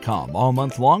littletoncoin.com all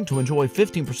month long to enjoy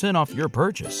 15% off your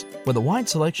purchase. With a wide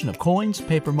selection of coins,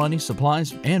 paper money,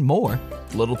 supplies, and more,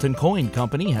 Littleton Coin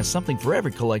Company has something for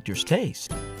every collector's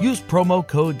taste. Use promo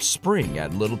code SPRING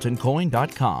at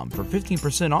littletoncoin.com for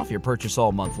 15% off your purchase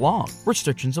all month long.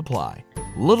 Restrictions apply.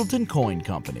 Littleton Coin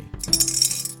Company.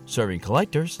 Serving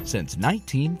collectors since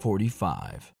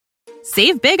 1945.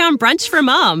 Save big on brunch for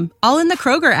mom, all in the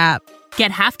Kroger app. Get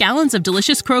half gallons of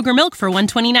delicious Kroger milk for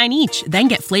 $1.29 each. Then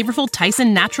get flavorful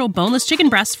Tyson natural boneless chicken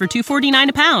breasts for $2.49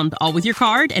 a pound, all with your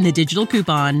card and a digital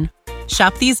coupon.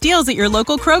 Shop these deals at your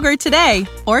local Kroger today,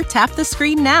 or tap the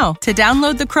screen now to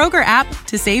download the Kroger app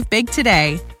to save big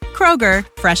today. Kroger,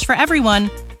 fresh for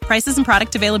everyone. Prices and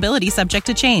product availability subject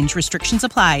to change. Restrictions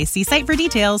apply. See site for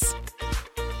details.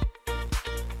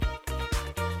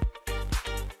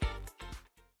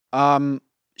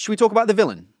 Should we talk about the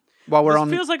villain while we're This on?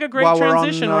 feels like a great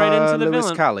transition right into the Louis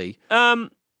villain. Calley.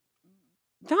 Not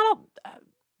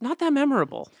that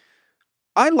memorable.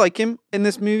 I like him in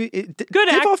this movie. Good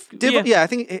act. Yeah, I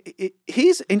think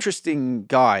he's an interesting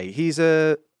guy. He's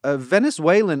a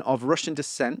Venezuelan of Russian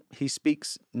descent. He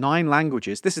speaks 9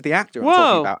 languages. This is the actor I'm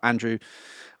talking about,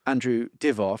 Andrew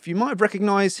Divoff. You might have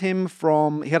recognized him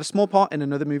from. He had a small part in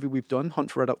another movie we've done, Hunt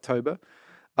for Red October.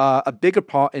 A bigger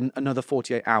part in Another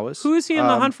 48 Hours. Who is he in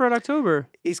The Hunt for Red October?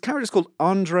 His character is called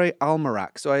Andre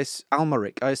Almeric.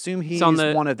 I assume he's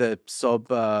one of the he's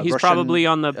Russian, probably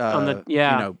on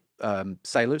the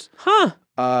sailors. Huh.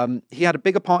 He had a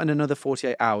bigger part in Another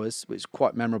 48 Hours, which is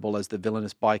quite memorable as the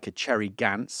villainous biker Cherry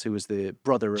Gantz, who was the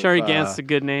brother of Cherry Gantz is a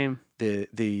good name. The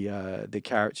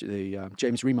character, the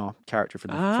James Remar character from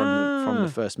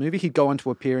the first movie. He'd go on to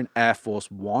appear in Air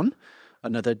Force One,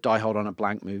 another Die Hard on a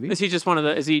Blank movie. Is he just one of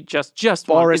the? Is he just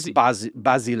Boris one?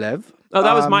 Basilev? Oh,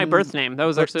 that was my birth name. That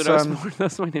was actually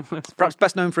that's my name. Perhaps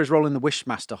best known for his role in the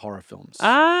Wishmaster horror films.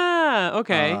 Ah,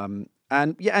 okay.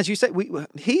 And yeah, as you say,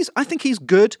 I think he's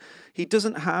good. He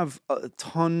doesn't have a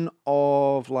ton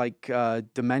of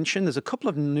dimension. There's a couple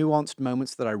of nuanced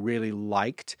moments that I really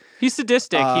liked. He's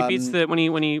sadistic. He beats when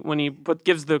he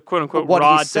gives the quote unquote what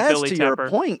rod he says to Billy to Tepper. Your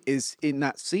point is in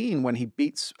that scene when he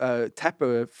beats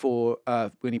Tepper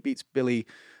when he beats Billy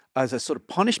as a sort of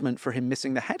punishment for him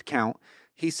missing the head count.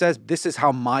 He says, "This is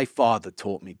how my father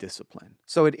taught me discipline."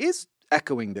 So it is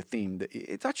echoing the theme that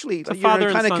it's actually kind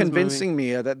of convincing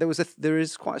me that there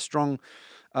is quite a strong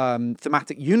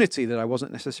thematic unity that I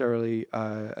wasn't necessarily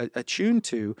attuned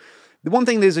to. The one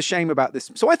thing there's a shame about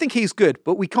this, so I think he's good,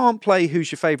 but we can't play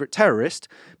Who's Your Favorite Terrorist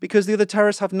because the other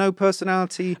terrorists have no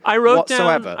personality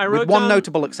whatsoever, with one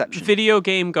notable exception. Video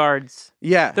game guards.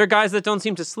 Yeah. They're guys that don't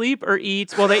seem to sleep or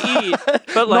eat. Well, they eat,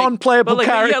 but non-playable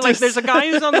characters. Yeah, there's a guy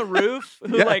who's on the roof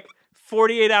who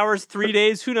 48 hours, 3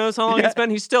 days, who knows how long it's been.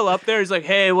 He's still up there. He's like,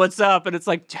 hey, what's up? And it's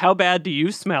like, how bad do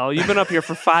you smell? You've been up here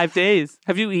for 5 days.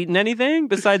 Have you eaten anything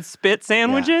besides spit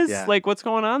sandwiches? Yeah. Like, what's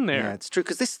going on there? Yeah, it's true.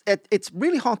 Because it's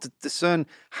really hard to discern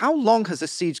how long has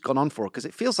this siege gone on for, because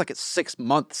it feels like it's 6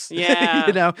 months.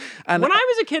 Yeah. And when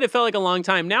I was a kid, it felt like a long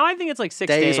time. Now I think it's like 6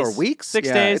 days. Or weeks. 6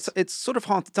 days. It's sort of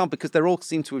hard to tell because they're all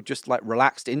seem to have just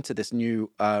relaxed into this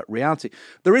new reality.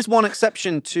 There is one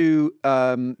exception to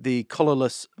the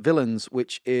colorless villains,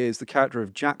 which is the character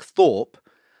of Jack Thorpe,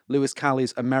 Louis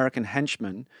Calley's American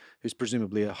henchman, who's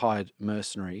presumably a hired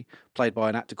mercenary, played by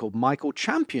an actor called Michael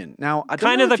Champion. Now, I don't know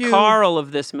kind of the Carl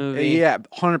of this movie. Yeah,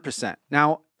 100%.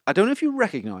 Now, I don't know if you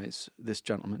recognize this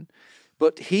gentleman,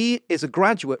 but he is a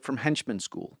graduate from henchman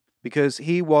school because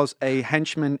he was a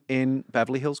henchman in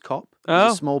Beverly Hills Cop.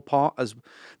 A small part as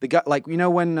the guy,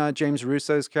 when James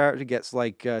Russo's character gets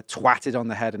twatted on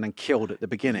the head and then killed at the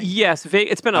beginning. Yes,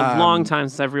 it's been a long time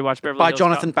since I've rewatched Beverly Hills by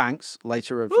Jonathan Cop. Banks,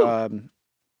 later of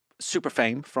super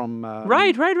fame from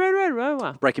right.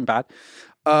 Wow. Breaking Bad.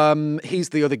 He's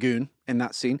the other goon in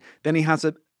that scene. Then he has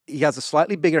a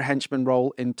slightly bigger henchman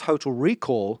role in Total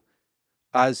Recall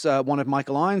as one of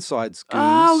Michael Ironside's goons.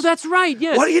 Oh, that's right.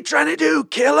 Yes. What are you trying to do?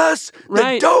 Kill us?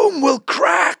 Right. The dome will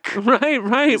crack.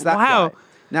 Right. Is that Wow. guy.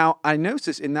 Now, I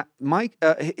noticed in that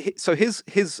so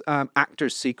his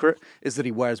actor's secret is that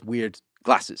he wears weird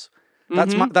glasses.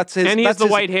 That's his. And he has that's the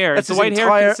his- white hair. That's Is the his white hair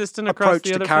entire consistent across approach the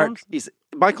to other character. films?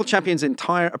 Michael Champion's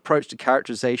entire approach to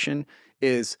characterization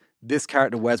is this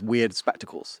character wears weird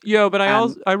spectacles. Yo, but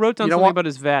I wrote down you know something what? about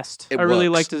his vest. It I really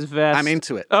works. liked his vest. I'm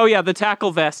into it. Oh yeah, the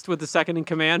tackle vest with the second in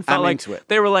command. Felt I'm like into it.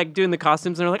 They were like doing the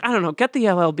costumes and they're like, I don't know, get the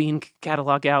LL Bean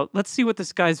catalog out. Let's see what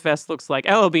this guy's vest looks like.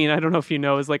 LL Bean, I don't know if you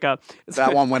know, is like a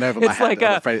That one went over my head.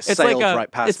 I'm afraid it sailed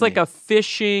right past It's like me. a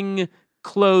fishing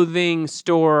clothing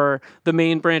store. The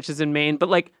main branch is in Maine, but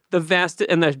like the vest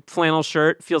and the flannel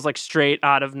shirt feels like straight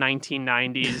out of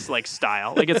 1990s like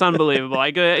style. Like it's unbelievable.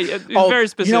 Like it's very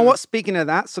specific. You know what? Speaking of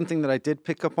that, something that I did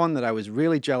pick up on that I was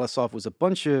really jealous of was a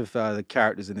bunch of the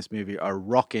characters in this movie are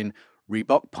rocking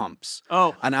Reebok pumps.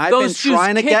 Oh, and I've those been shoes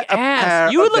trying to kick get a ass.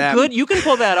 pair You of look them. good. You can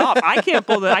pull that off. I can't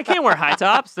pull that. I can't wear high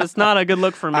tops. That's not a good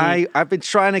look for me. I've been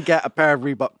trying to get a pair of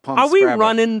Reebok pumps. Are we forever.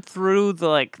 running through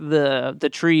the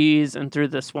trees and through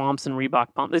the swamps and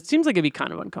Reebok pumps? It seems like it'd be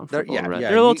kind of uncomfortable. Yeah, right? yeah.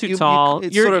 They're a little too tall.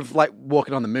 It's You're- sort of like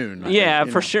walking on the moon. I yeah, think,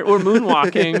 you for know. sure. We're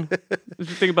moonwalking. If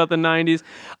you think about the 90s.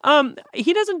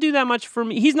 He doesn't do that much for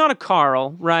me. He's not a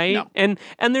Carl, right? No.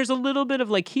 And there's a little bit of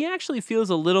like, he actually feels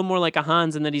a little more like a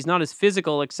Hans in that he's not as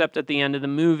physical except at the end of the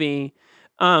movie.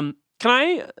 Can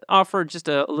I offer just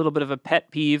a little bit of a pet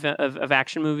peeve of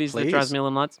action movies that drives Please. me a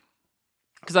little nuts?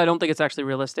 Because I don't think it's actually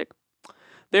realistic.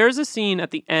 There's a scene at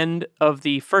the end of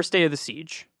the first day of the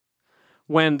siege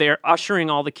when they're ushering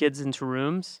all the kids into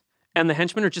rooms and the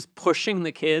henchmen are just pushing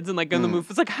the kids and like on the move.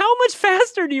 It's like, how much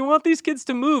faster do you want these kids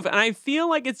to move? And I feel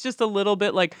like it's just a little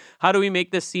bit like, how do we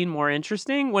make this scene more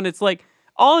interesting? When it's like,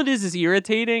 all it is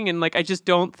irritating. And like, I just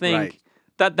don't think Right.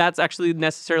 that that's actually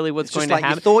necessarily what's It's going just like to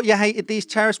happen. you thought you hated these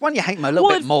terrorists. Why don't you hate them a little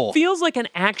bit more? It feels like an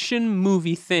action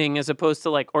movie thing as opposed to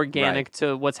like organic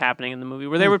to what's happening in the movie,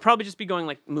 where they would probably just be going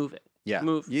like, move it. Yeah,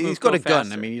 Move. He's got go a gun.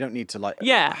 faster. I mean, you don't need to like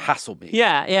Yeah. hassle me.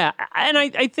 Yeah. And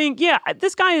I think,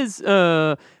 this guy is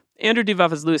Andrew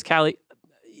Divoff as Louis Cali.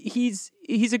 He's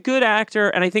a good actor,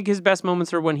 and I think his best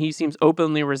moments are when he seems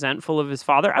openly resentful of his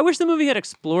father. I wish the movie had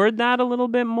explored that a little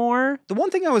bit more. The one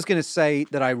thing I was going to say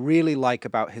that I really like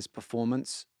about his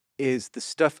performance is the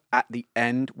stuff at the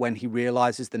end when he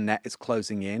realizes the net is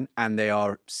closing in and they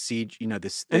are siege. You know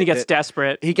this, And he gets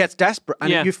desperate. He gets desperate,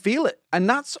 and Yeah. you feel it. And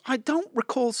I don't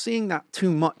recall seeing that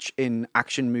too much in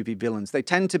action movie villains. They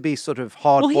tend to be sort of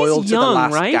hard boiled to the young,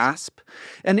 last right? gasp.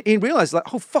 And he realizes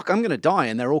like, oh fuck, I'm going to die,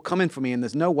 and they're all coming for me, and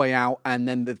there's no way out. And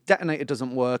then the detonator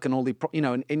doesn't work, and all the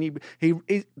and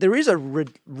he there is a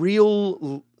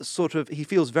real sort of he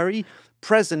feels very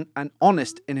present and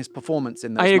honest in his performance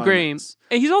in those I agree. moments.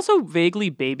 And he's also vaguely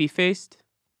baby-faced.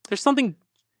 There's something...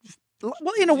 Well,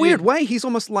 in a weird way, he's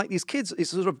almost like these kids.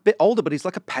 He's sort of a bit older, but he's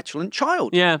like a petulant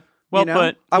child. Yeah, well you know?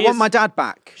 put. I He want has my dad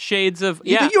back. Shades of...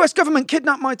 The U.S. government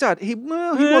kidnapped my dad. He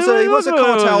was a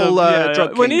cartel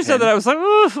drug When he said kingpin. that, I was like,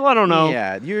 I don't know.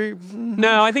 Yeah, you.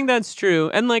 No, I think that's true.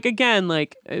 And like again,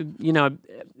 like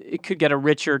it could get a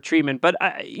richer treatment, but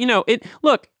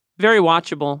look, very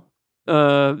watchable,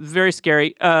 very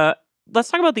scary. Let's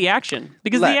talk about the action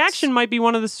because the Let's. action might be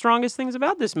one of the strongest things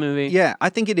about this movie. Yeah, I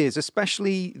think it is,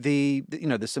 especially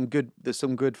there's some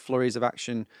good flurries of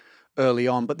action early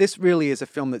on, but this really is a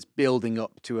film that's building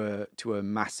up to a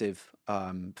massive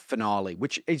finale,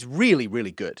 which is really,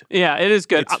 really good. Yeah, it is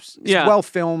good. It's well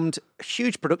filmed,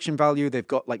 huge production value. They've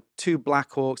got like 2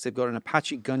 Black Hawks. They've got an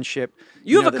Apache gunship.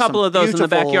 You have a there's couple some of those in the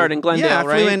beautiful- backyard in Glendale, yeah,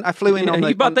 right? I flew in on the.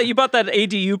 You bought that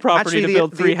ADU property Actually, to the-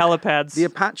 build 3 the- helipads. The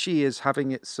Apache is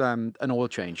having its an oil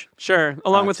change. Sure,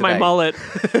 along with my today. mullet.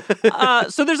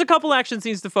 So there's a couple action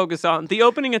scenes to focus on. The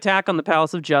opening attack on the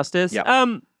Palace of Justice. Yeah.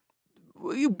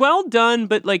 Well done,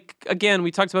 but like again, we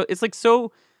talked about it's like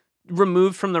so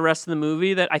removed from the rest of the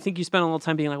movie that I think you spend a little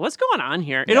time being like, what's going on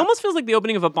here? It Yeah. almost feels like the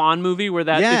opening of a Bond movie where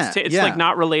that Yeah, it's yeah. like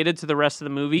not related to the rest of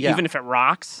the movie, Yeah. even if it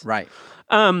rocks. Right.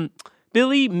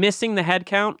 Billy missing the head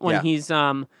count when Yeah. he's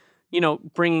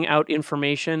bringing out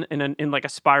information in like a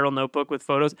spiral notebook with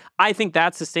photos. I think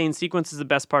that sustained sequence is the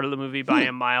best part of the movie by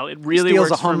a mile. It really Steals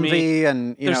works a for me. Humvee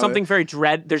and There's something very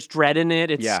there's dread in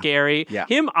it. It's Yeah. scary. Yeah.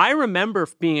 I remember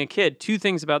being a kid, 2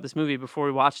 things about this movie before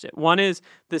we watched it. One is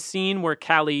the scene where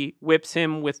Callie whips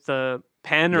him with the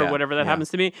pen or Yeah, whatever that yeah. happens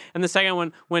to be. And the second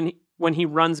one, when he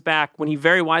runs back, when he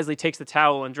very wisely takes the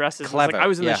towel and dresses. It's like, Clever, I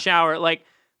was in yeah. the shower. Like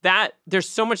that, there's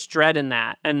so much dread in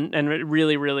that. And it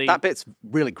really, really... That bit's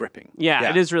really gripping. Yeah,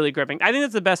 it is really gripping. I think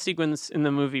that's the best sequence in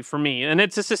the movie for me. And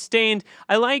it's a sustained...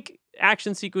 I like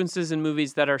action sequences in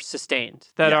movies that are sustained,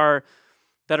 that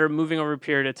that are moving over a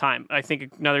period of time. I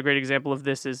think another great example of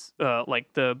this is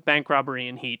like the bank robbery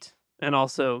in Heat, and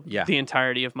also the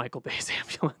entirety of Michael Bay's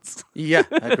Ambulance. Yeah,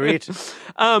 agreed.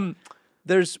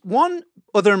 There's one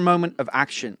other moment of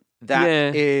action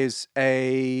that is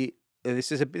a.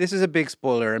 This is a big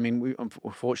spoiler. I mean,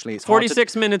 unfortunately, it's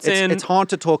 46 minutes in. It's hard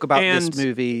to talk about this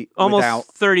movie almost without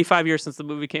 35 years since the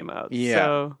movie came out. Yeah,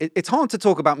 so. It's hard to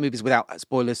talk about movies without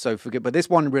spoilers. So forget. But this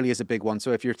one really is a big one.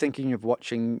 So if you're thinking of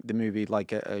watching the movie,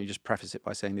 like you just preface it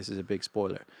by saying this is a big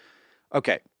spoiler.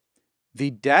 Okay. The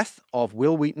death of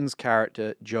Will Wheaton's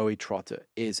character, Joey Trotter,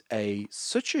 is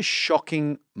such a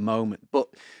shocking moment, but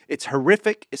it's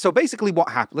horrific. So basically what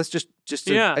happened, let's just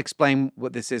to explain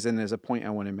what this is, and there's a point I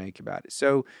want to make about it.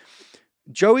 So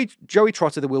Joey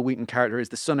Trotter, the Will Wheaton character, is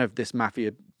the son of this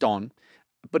mafia don.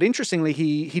 But interestingly,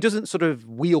 he doesn't sort of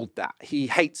wield that. He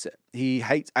hates it. He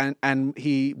hates, and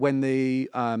when the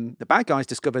bad guys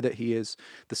discover that he is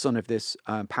the son of this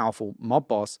powerful mob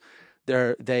boss,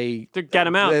 they get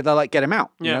him out. They're like, get him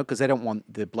out, you know, because they don't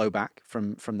want the blowback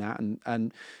from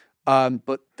that.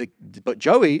 But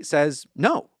Joey says,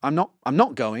 no, I'm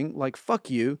not going. Like, fuck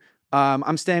you.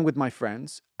 I'm staying with my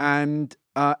friends, and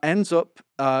ends up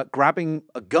grabbing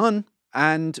a gun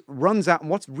and runs out.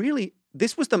 And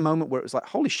this was the moment where it was like,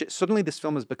 holy shit, suddenly this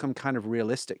film has become kind of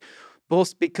realistic.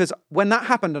 Both because when that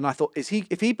happened, and I thought, if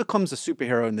he becomes a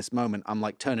superhero in this moment, I'm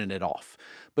like turning it off.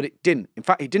 But it didn't. In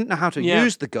fact, he didn't know how to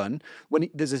use the gun.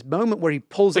 There's this moment where he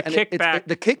pulls it, and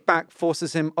the kickback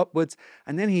forces him upwards,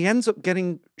 and then he ends up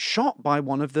getting shot by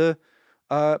one of the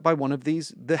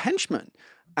henchmen.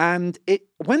 And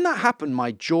when that happened,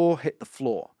 my jaw hit the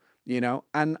floor. You know,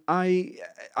 and I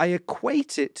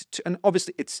equate it to, and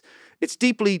obviously it's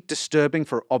deeply disturbing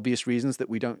for obvious reasons that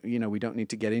we don't need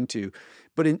to get into,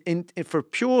 but in for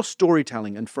pure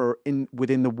storytelling and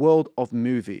within the world of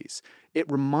movies, it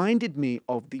reminded me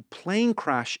of the plane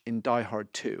crash in Die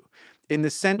Hard 2, in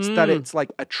the sense that it's like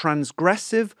a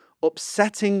transgressive,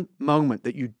 upsetting moment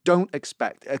that you don't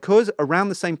expect. It occurs around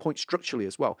the same point structurally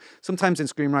as well. Sometimes in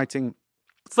screenwriting,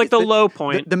 it's like the low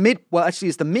point. It's the midpoint.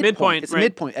 It's the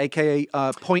midpoint, aka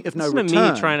point of no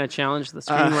return. Me trying to challenge the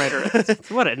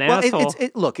screenwriter. What an asshole.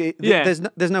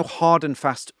 There's no hard and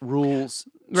fast rules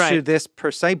to this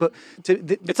per se, but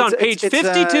it's on page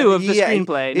 52 of the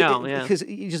screenplay. Because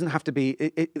it doesn't have to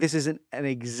be. This isn't an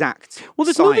exact. Well,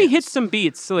 this movie hits some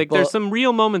beats. So there's some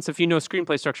real moments if you know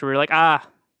screenplay structure where you're like,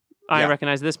 I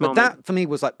recognize this moment. But that, for me,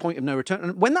 was like point of no return.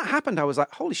 And when that happened, I was like,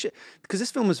 holy shit. Because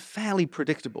this film was fairly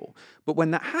predictable. But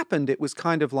when that happened, it was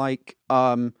kind of like,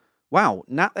 wow,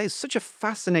 that is such a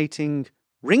fascinating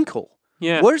wrinkle.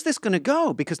 Yeah. Where's this going to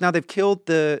go? Because now they've killed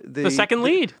the second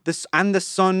lead. And the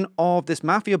son of this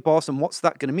mafia boss. And what's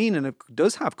that going to mean? And it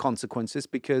does have consequences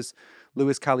because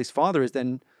Louis Cali's father is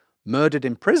then murdered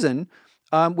in prison,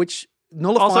 which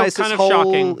nullifies also this kind of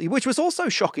shocking. Which was also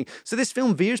shocking. So this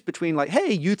film veers between like,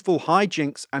 hey, youthful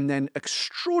hijinks, and then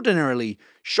extraordinarily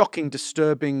shocking,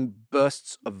 disturbing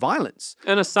bursts of violence.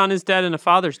 And a son is dead and a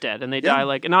father's dead, and they die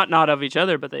like not of each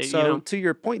other, but they. So to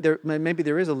your point, maybe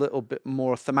there is a little bit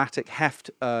more thematic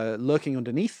heft lurking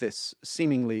underneath this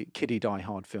seemingly kiddie Die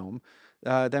Hard film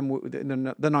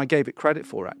than I gave it credit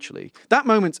for. Actually, that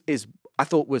moment I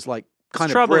thought was like.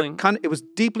 Troubling. It was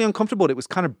deeply uncomfortable. It was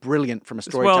kind of brilliant from a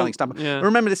storytelling standpoint. Yeah.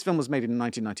 Remember, this film was made in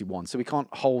 1991, so we can't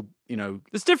hold,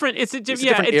 It's different. It's a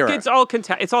different era.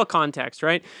 It's all context,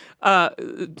 right?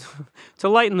 To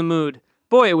lighten the mood,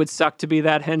 boy, it would suck to be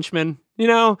that henchman.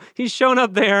 He's shown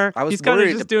up there. He's kind of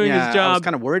just doing his job. I was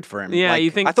kind of worried for him. Yeah,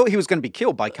 you think? I thought he was going to be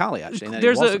killed by Cali. Actually, and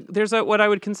there's a what I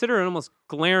would consider an almost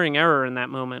glaring error in that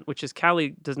moment, which is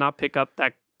Cali does not pick up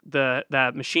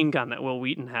that machine gun that Will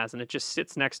Wheaton has, and it just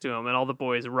sits next to him, and all the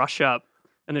boys rush up,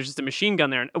 and there's just a machine gun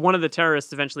there, and one of the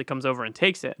terrorists eventually comes over and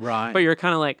takes it. Right. But you're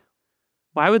kind of like,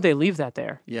 why would they leave that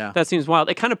there? Yeah. That seems wild.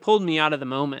 It kind of pulled me out of the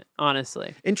moment,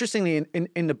 honestly. Interestingly,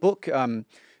 in the book,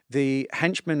 the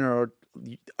henchmen are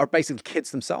basically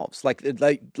kids themselves, late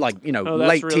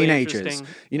really teenagers.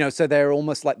 So they're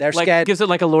almost like they're scared. Gives it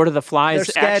like a Lord of the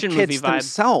Flies action kids movie vibe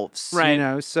themselves,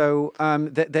 right? So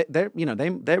they're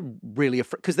really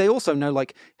afraid because they also know,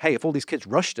 like, hey, if all these kids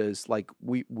rushed us, like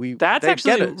that's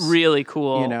actually really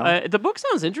cool. The book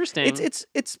sounds interesting.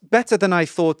 It's better than I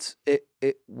thought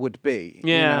it would be.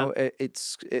 Yeah,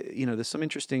 there's some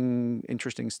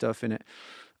interesting stuff in it.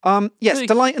 Yes,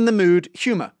 to lighten the mood,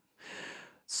 humor.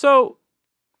 So,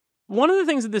 one of the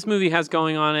things that this movie has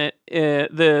going on it,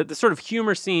 the sort of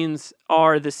humor scenes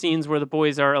are the scenes where the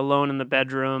boys are alone in the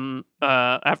bedroom.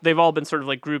 After they've all been sort of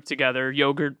like grouped together,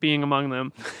 Yogurt being among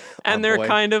them, and they're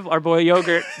kind of our boy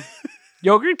Yogurt,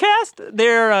 Yogurt cast.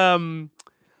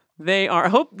 They are. I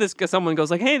hope someone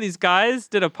goes like, "Hey, these guys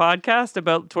did a podcast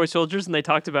about toy soldiers, and they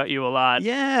talked about you a lot."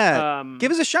 Yeah.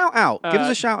 Give us a shout out. Give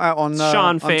us a shout out on Sean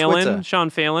on Phelan. Twitter. Sean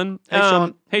Phelan. Hey,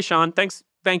 Sean. Hey, Sean.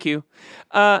 Thank you.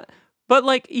 But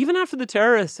like, even after the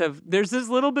terrorists there's this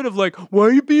little bit of like, why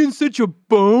are you being such a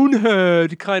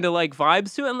bonehead kind of like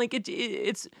vibes to it, and like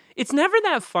it's never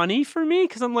that funny for me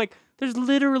because I'm like, there's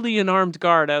literally an armed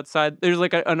guard outside. There's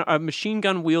like a machine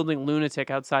gun wielding lunatic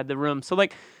outside the room. So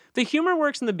like, the humor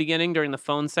works in the beginning during the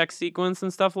phone sex sequence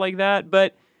and stuff like that,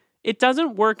 but it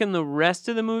doesn't work in the rest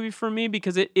of the movie for me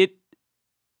because it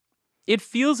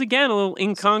feels again a little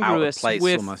incongruous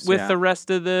with almost, the rest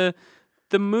of the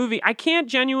movie. I can't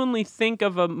genuinely think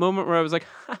of a moment where I was like,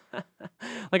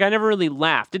 like I never really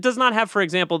laughed. It does not have, for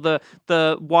example,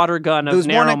 the water gun of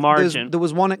narrow margin. There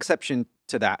was one exception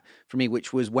to that for me,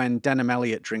 which was when Denham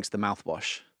Elliott drinks the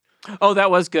mouthwash. Oh, that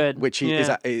was good. Which is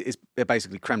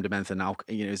basically creme de menthe and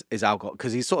is alcohol,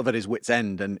 because he's sort of at his wit's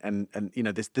end, and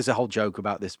there's a whole joke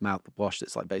about this mouthwash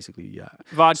that's like basically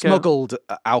vodka, smuggled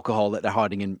alcohol that they're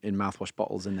hiding in mouthwash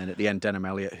bottles, and then at the end Denham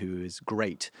Elliott, who is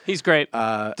great. He's great.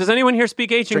 Does anyone here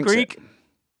speak ancient Greek?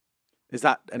 Is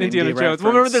that an Indiana India Jones? reference?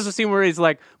 Well, remember there's a scene where he's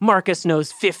like, Marcus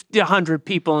knows 100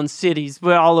 people in cities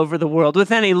all over the world.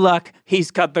 With any luck,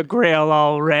 he's cut the grail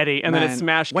already. And then it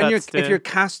smash cuts if you're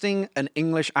casting an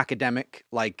English academic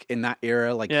like in that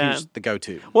era, like he's the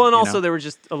go-to. Well, and also there were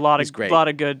just a lot of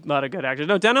good actors.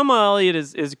 No, Denham Elliott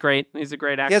is great. He's a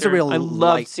great actor. He has a real I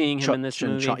love seeing him in this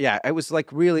movie. Yeah, it was like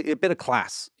really a bit of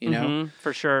class, you know,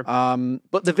 for sure.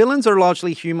 But the villains are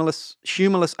largely humorless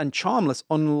and charmless,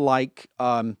 unlike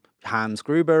Hans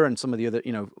Gruber and some of the other,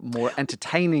 more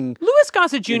entertaining. Louis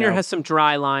Gossett Jr. has some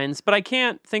dry lines, but I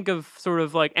can't think of sort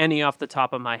of like any off the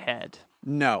top of my head.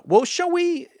 No. Well, shall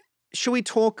we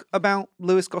talk about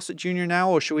Louis Gossett Jr. now,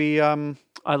 or should we? I'd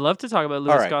love to talk about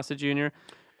Louis Gossett Jr.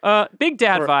 Big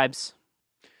Dad vibes.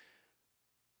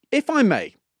 If I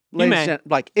may, ladies and gentlemen,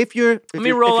 like let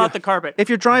me roll out the carpet. If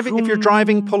you're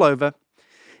driving, pull over.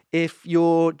 If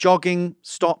you're jogging,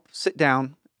 stop, sit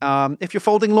down. If you're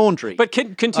folding laundry, but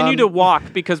continue to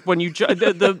walk, because when you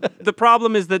the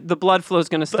problem is that the blood flow is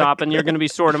going to stop and you're going to be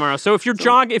sore tomorrow. So if you're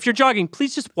jogging,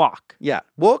 please just walk. Yeah,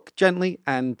 walk gently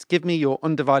and give me your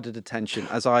undivided attention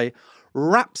as I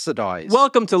rhapsodize.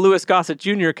 Welcome to Louis Gossett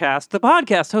Jr. Cast, the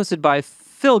podcast hosted by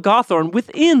Phil Gawthorne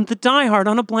within the Die Hard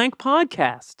on a Blank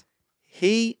podcast.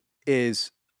 He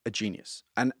is a genius,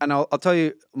 and I'll tell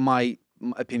you my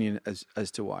opinion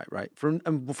as to why, right?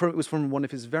 It was from one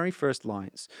of his very first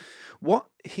lines. What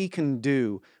he can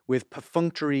do with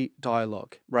perfunctory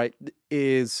dialogue, right,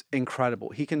 is incredible.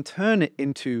 He can turn it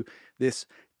into this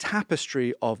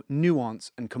tapestry of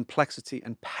nuance and complexity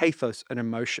and pathos and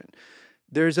emotion.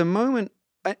 There's a moment,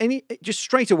 and just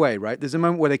straight away, right? There's a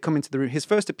moment where they come into the room. His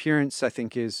first appearance, I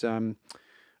think, is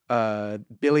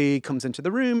Billy comes into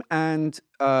the room, and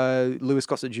Louis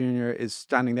Gossett Jr. is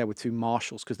standing there with two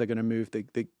marshals because they're going to move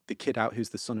the kid out who's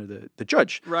the son of the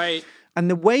judge. Right. And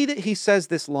the way that he says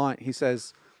this line, he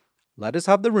says, "Let us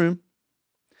have the room."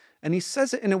 And he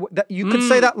says it in a way that you could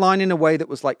say that line in a way that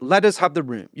was like, "Let us have the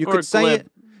room." You could say it.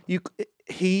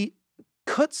 He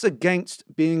cuts against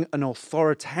being an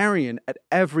authoritarian at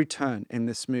every turn in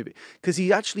this movie, because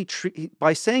he actually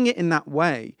by saying it in that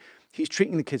way, he's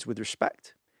treating the kids with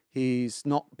respect. He's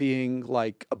not being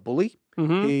like a bully.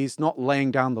 He's not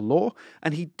laying down the law.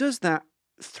 And he does that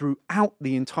throughout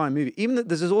the entire movie. Even that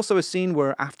there's also a scene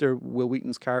where after Will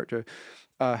Wheaton's character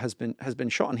has been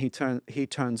shot and he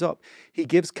turns up, he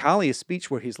gives Callie a speech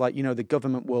where he's like, the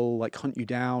government will like hunt you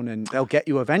down and they'll get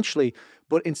you eventually.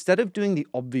 But instead of doing the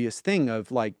obvious thing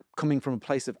of like coming from a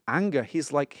place of anger, he's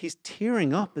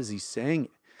tearing up as he's saying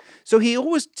it. So he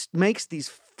always makes these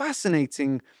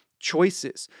fascinating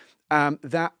choices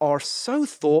that are so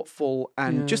thoughtful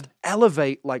and just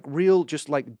elevate like real, just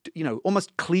like,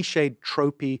 almost cliched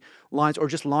tropey lines, or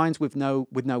just lines with no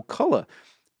color.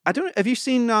 I don't know. Have you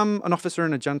seen An Officer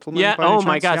and a Gentleman? Yeah. Oh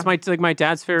my God. Yeah? It's my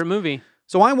dad's favorite movie.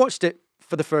 So I watched it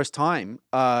for the first time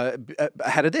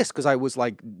ahead of this, because I was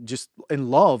like just in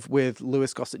love with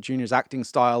Louis Gossett Jr.'s acting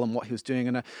style and what he was doing.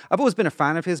 And I've always been a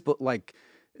fan of his, but like,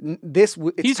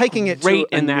 he's taking it to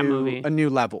a new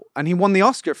level, and he won the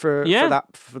Oscar for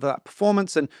that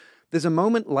performance. And there's a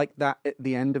moment like that at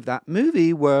the end of that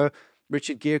movie where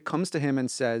Richard Gere comes to him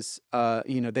and says,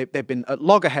 they've been at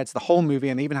loggerheads the whole movie,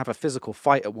 and they even have a physical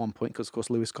fight at one point because, of course,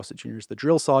 Louis Gossett Jr. is the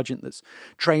drill sergeant that's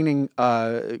training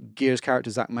Gere's character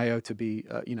Zach Mayo to be,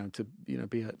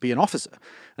 be an officer.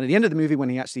 And at the end of the movie, when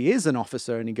he actually is an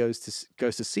officer and he goes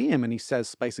to see him, and he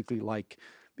says basically like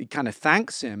he kind of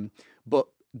thanks him, but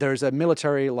there's a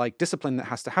military like discipline that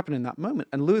has to happen in that moment.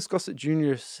 And Louis Gossett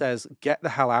Jr. says, "Get the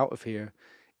hell out of here,"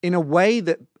 in a way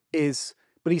that is,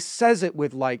 but he says it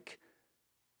with like,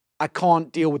 I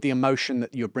can't deal with the emotion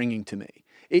that you're bringing to me.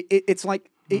 It's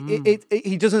like,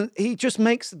 he doesn't, he just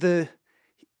makes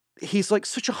he's like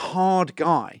such a hard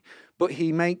guy, but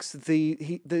he makes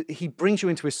he brings you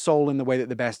into his soul in the way that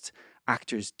the best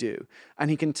actors do. And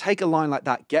he can take a line like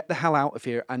that, get the hell out of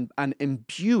here, and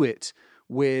imbue it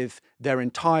with their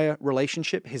entire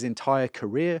relationship, his entire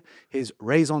career, his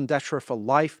raison d'etre for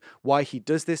life, why he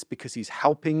does this, because he's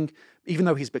helping, even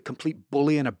though he's a complete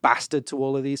bully and a bastard to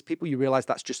all of these people, you realize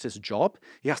that's just his job.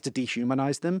 He has to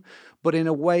dehumanize them. But in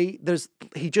a way,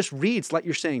 he just reads, like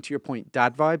you're saying, to your point,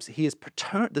 dad vibes.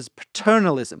 There's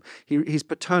paternalism. He's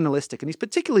paternalistic, and he's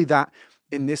particularly that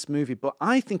in this movie. But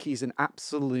I think he's an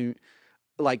absolute,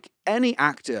 like any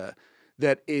actor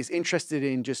that is interested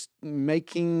in just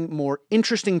making more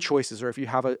interesting choices, or if you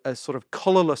have a sort of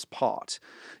colorless part,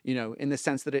 in the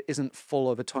sense that it isn't full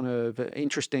of a ton of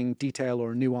interesting detail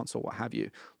or nuance or what have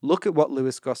you. Look at what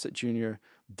Louis Gossett Jr.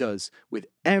 does with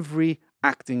every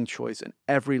acting choice and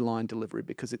every line delivery,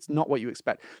 because it's not what you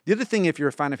expect. The other thing, if you're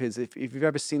a fan of his, if you've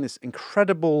ever seen this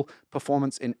incredible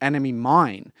performance in Enemy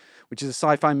Mine, which is a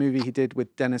sci-fi movie he did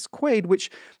with Dennis Quaid, which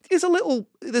is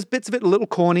there's bits of it a little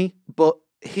corny, but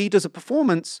he does a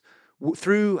performance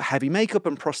through heavy makeup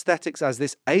and prosthetics as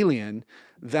this alien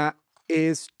that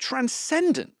is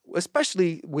transcendent,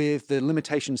 especially with the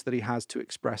limitations that he has to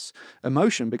express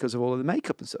emotion because of all of the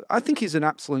makeup and stuff. I think he's an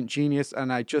absolute genius,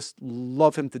 and I just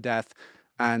love him to death,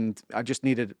 and I just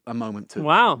needed a moment to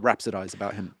rhapsodize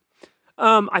about him.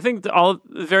 I think all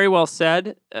very well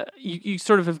said. You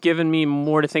sort of have given me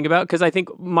more to think about, because I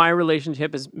think my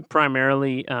relationship is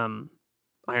primarily Iron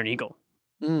Eagle.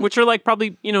 Which are like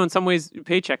probably, in some ways,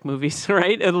 paycheck movies,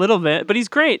 right? A little bit, but he's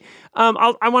great.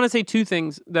 I want to say two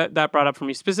things that brought up for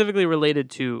me, specifically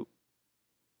related to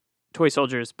toy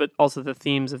soldiers, but also the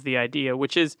themes of the idea,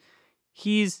 which is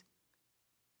he's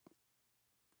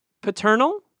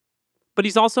paternal, but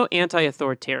he's also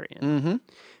anti-authoritarian,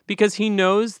 because he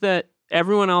knows that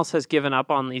everyone else has given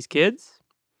up on these kids,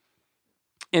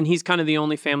 and he's kind of the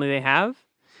only family they have.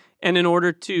 And in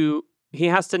order to he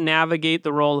has to navigate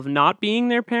the role of not being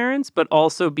their parents, but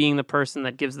also being the person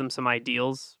that gives them some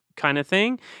ideals kind of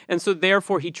thing. And so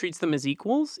therefore he treats them as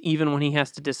equals, even when he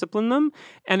has to discipline them.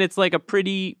 And it's like a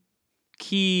pretty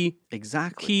key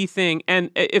thing. And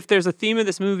if there's a theme of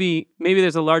this movie, maybe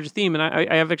there's a larger theme. And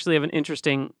I actually have an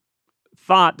interesting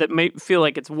thought that may feel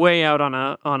like it's way out on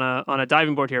a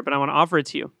diving board here, but I want to offer it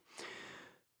to you.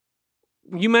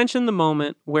 You mentioned the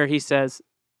moment where he says,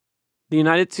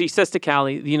 he says to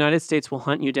Callie, the United States will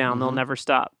hunt you down. They'll never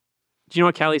stop. Do you know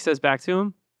what Callie says back to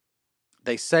him?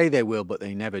 They say they will, but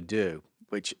they never do,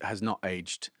 which has not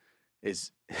aged.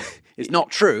 Is not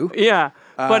true. Yeah,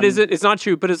 but it's not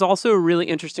true, but it's also a really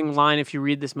interesting line if you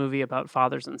read this movie about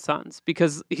fathers and sons,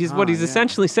 because he's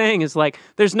essentially saying is like,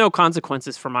 there's no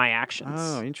consequences for my actions.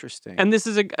 Oh, interesting. And this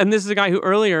is a guy who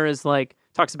earlier is like,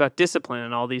 talks about discipline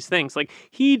and all these things. Like,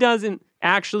 he doesn't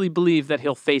actually believe that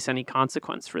he'll face any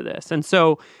consequence for this. And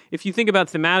so if you think about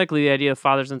thematically the idea of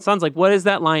fathers and sons, like, what does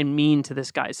that line mean to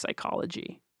this guy's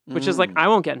psychology? Which is like, I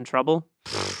won't get in trouble.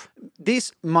 I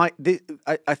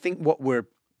think what we're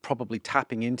probably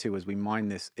tapping into as we mine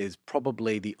this is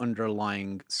probably the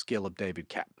underlying skill of David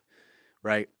Koepp,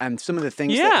 right? And some of the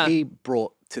things that he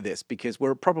brought to this, because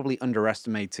we're probably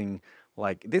underestimating,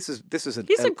 like, he's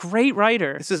a great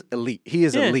writer. This is elite. He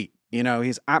is elite.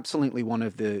 He's absolutely one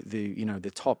of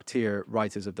the top tier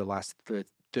writers of the last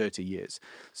 30 years.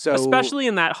 So, especially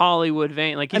in that Hollywood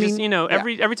vein, like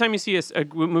every time you see a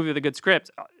movie with a good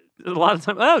script, a lot of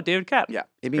time, David Koepp.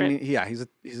 Yeah,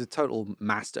 he's a total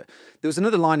master. There was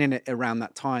another line in it around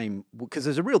that time, because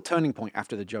there's a real turning point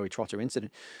after the Joey Trotter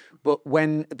incident. But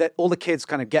when all the kids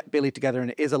kind of get Billy together,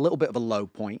 and it is a little bit of a low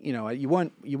point. You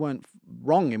weren't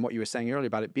wrong in what you were saying earlier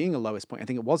about it being a lowest point. I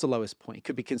think it was a lowest point. It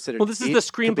could be considered. Well, this is the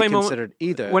screenplay moment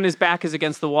either when his back is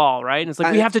against the wall, right? And it's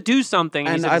like, we have to do something.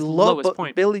 And I love lowest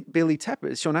point. Billy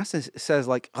Tepper, Sean Astin says,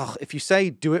 like, if you say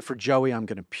do it for Joey, I'm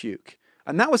going to puke.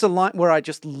 And that was a line where I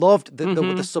just loved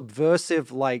the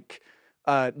subversive, like,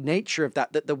 nature of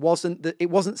that. That there wasn't, it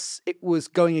was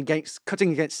cutting against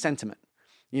sentiment.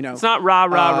 It's not rah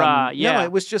rah rah. Yeah, no,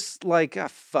 it was just like,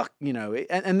 fuck,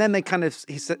 And then they kind of,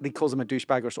 he calls him a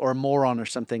douchebag or a moron or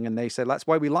something, and they said, that's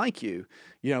why we like you.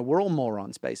 We're all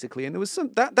morons basically. And there was some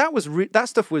that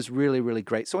stuff was really, really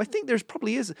great. So I think there's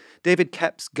probably is David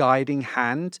Koepp's guiding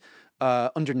hand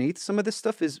underneath some of this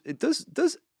stuff. It does.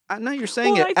 Now you're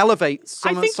saying it elevates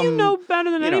some. I think you know better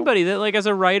than anybody that, like, as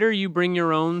a writer, you bring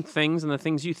your own things and the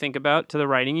things you think about to the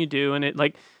writing you do, and it,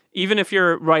 like, even if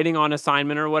you're writing on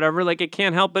assignment or whatever, like it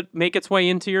can't help but make its way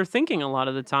into your thinking a lot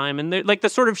of the time. And like the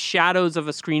sort of shadows of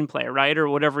a screenplay, right? Or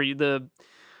whatever,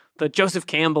 the Joseph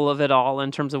Campbell of it all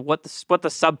in terms of what the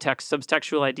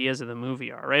subtextual ideas of the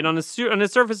movie are, right? On its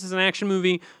surface, it's an action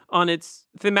movie. On its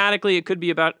thematically, it could be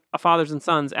about fathers and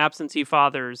sons, absentee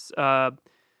fathers,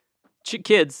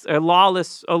 kids, a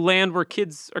land where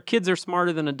kids are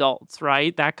smarter than adults,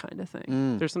 right? That kind of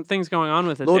thing. There's some things going on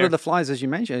with it. Lord there. of the Flies, as you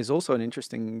mentioned, is also an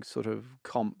interesting sort of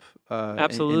comp.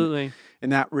 Absolutely.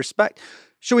 In that respect.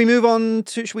 Should we move on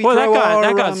to? Should we Boy, throw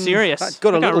that got serious. That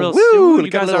got a little real. woo.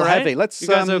 You got guys a little all right? heavy. Let's. You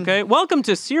guys okay? Welcome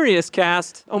to Serious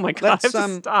Cast. Oh my God, I have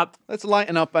to stop. Let's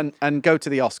lighten up and go to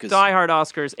the Oscars. Die Hard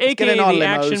Oscars, get aka in our the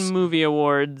limos. Action Movie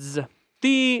Awards.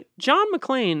 The John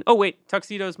McClane. Oh wait,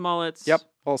 tuxedos, mullets. Yep,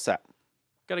 all set.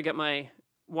 Got to get my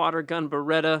water gun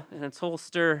Beretta in its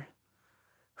holster.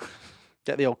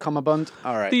 Get the old cummerbund.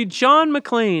 All right. The John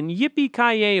McClane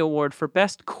Yippee-Ki-Yay Award for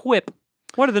Best Quip.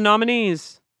 What are the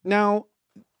nominees? Now,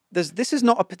 this is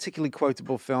not a particularly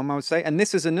quotable film, I would say, and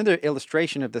this is another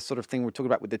illustration of the sort of thing we're talking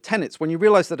about with the Tenets. When you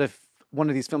realize that if one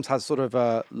of these films has sort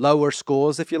of lower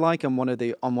scores, if you like, on one of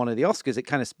the Oscars, it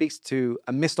kind of speaks to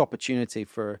a missed opportunity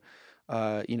for,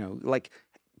 like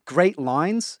great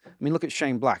lines. I mean, look at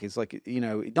Shane Black. It's like,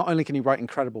 not only can he write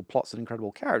incredible plots and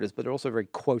incredible characters, but they're also very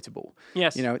quotable.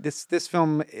 Yes. This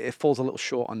film, it falls a little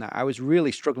short on that. I was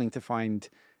really struggling to find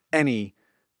any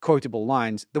quotable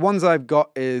lines. The ones I've got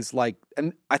is like,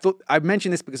 and I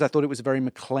mentioned this because I thought it was a very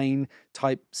McClane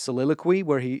type soliloquy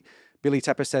where Billy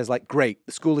Tepper says like, great,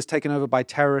 the school is taken over by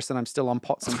terrorists and I'm still on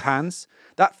pots and pans.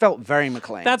 That felt very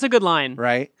McClane. That's a good line.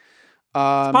 Right?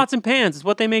 Pots and pans is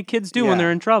what they make kids do when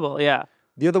they're in trouble. Yeah.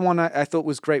 The other one I thought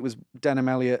was great was Denham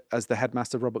Elliott as the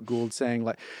headmaster, Robert Gould, saying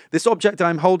like, this object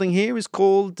I'm holding here is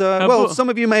called, some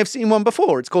of you may have seen one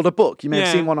before. It's called a book. You may have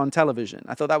seen one on television.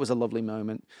 I thought that was a lovely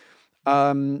moment.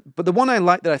 But the one I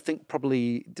like that I think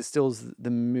probably distills the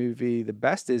movie the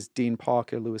best is Dean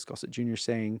Parker, Louis Gossett Jr.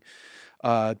 saying,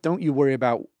 don't you worry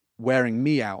about wearing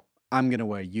me out. I'm going to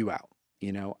wear you out.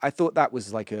 I thought that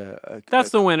was like that's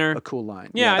the winner. A cool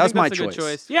line. Yeah, that's my a good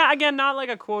choice. Yeah, again, not like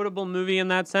a quotable movie in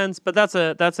that sense, but that's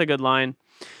a good line.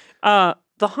 The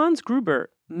Hans Gruber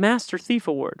Master Thief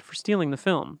Award for stealing the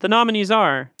film. The nominees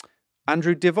are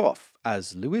Andrew Divoff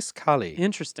as Louis Cully.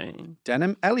 Interesting.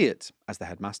 Denham Elliott as the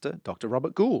headmaster, Dr.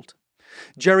 Robert Gould.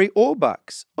 Jerry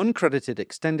Orbach's uncredited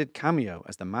extended cameo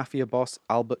as the mafia boss,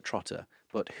 Albert Trotter.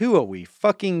 But who are we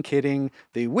fucking kidding?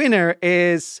 The winner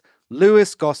is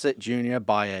Louis Gossett Jr.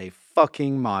 by a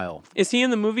fucking mile. Is he in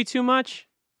the movie too much?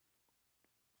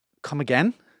 Come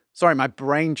again? Sorry, my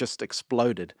brain just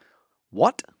exploded.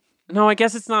 What? No, I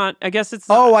guess it's not.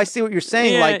 Oh, I see what you're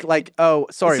saying. Yeah.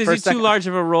 Sorry. Is he too large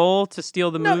of a role to steal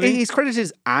the movie? No, he's credited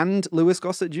as and Louis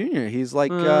Gossett Jr. He's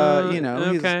like,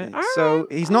 okay.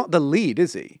 He's not the lead,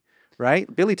 is he?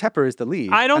 Right? Billy Tepper is the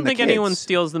lead. I don't think anyone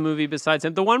steals the movie besides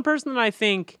him. The one person that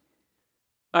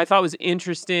I thought was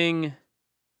interesting.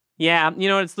 Yeah,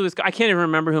 it's Louis. I can't even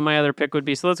remember who my other pick would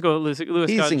be. So let's go with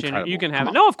Louis Gossett Jr. You can have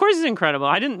it. No, of course he's incredible.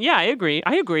 I agree.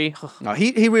 No,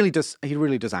 he really does. He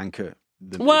really does anchor.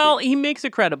 Well, he makes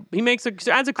it credible. Adds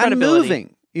a credibility.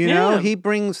 And moving. He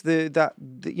brings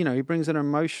he brings an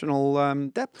emotional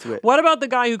depth to it. What about the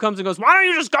guy who comes and goes, "Why don't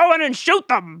you just go in and shoot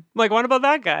them?" Like, what about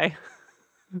that guy?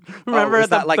 Remember at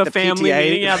the family PTA?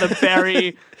 meeting? Yeah, the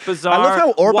very bizarre, I love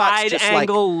how Orbach's just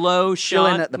wide-angle, low shot.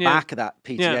 Chilling at the back of that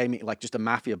PTA meeting, like just a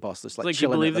mafia boss that's like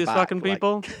chilling you believe at the these back, fucking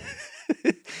people?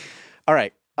 All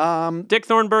right. Dick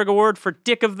Thornburg Award for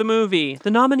Dick of the Movie.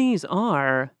 The nominees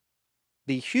are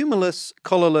the humorless,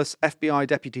 colorless FBI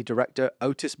Deputy Director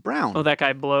Otis Brown. Oh, that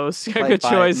guy blows. Played Good by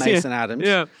choice. Mason Adams.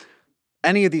 Yeah.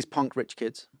 Any of these punk rich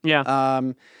kids. Yeah.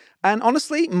 And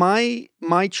honestly,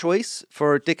 my choice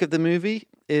for Dick of the Movie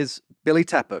is Billy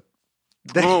Tepper.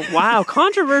 Oh, wow.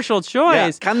 Controversial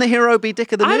choice. Yeah. Can the hero be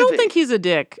Dick of the Movie? I don't think he's a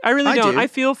dick. I really don't. do. I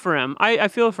feel for him. I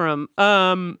feel for him.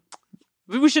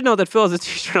 We should know that Phil has a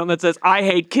t-shirt on that says, I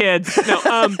hate kids.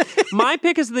 No, my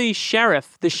pick is the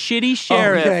sheriff, the shitty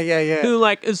sheriff. Oh, yeah. Who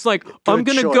is like, I'm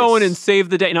going to go in and save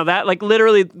the day. No, that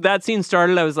literally that scene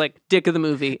started, I was like, Dick of the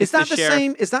movie. Is that the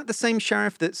same? Is that the same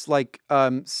sheriff that's like,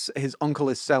 his uncle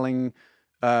is selling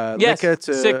liquor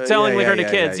to selling liquor to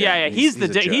kids. Yeah. He's the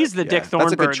Dick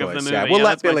Thornburg of the movie. Yeah, we'll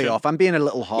let Billy off. I'm being a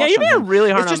little harsh. Yeah, you're being really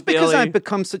hard on Billy. It's just because I've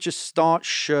become such a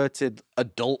starch-shirted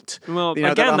adult. Well,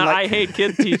 again, the I hate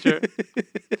kids teacher.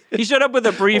 He showed up with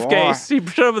a briefcase. He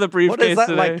showed up with a briefcase. What is that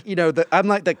today. like? I'm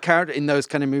like the character in those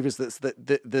kind of movies that's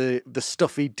the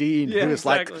stuffy dean who is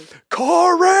like,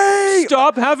 Corey,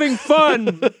 stop having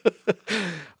fun.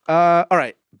 All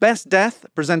right. Best Death,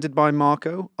 presented by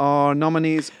Marco. Our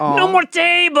nominees are... No more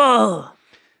table!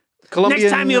 Colombian.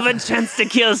 Next time you have a chance to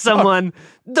kill someone,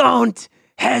 don't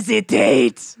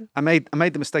hesitate. I made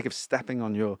the mistake of stepping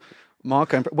on your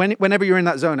marker. Whenever you're in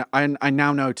that zone, I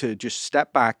now know to just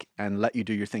step back and let you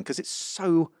do your thing because it's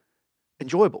so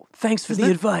enjoyable. Thanks for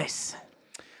the advice.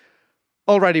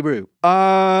 Alrighty, Roo.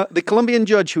 The Colombian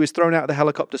judge who was thrown out of the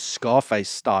helicopter Scarface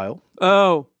style.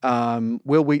 Oh.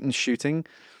 Will Wheaton's shooting.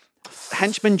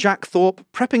 Henchman Jack Thorpe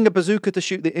prepping a bazooka to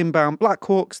shoot the inbound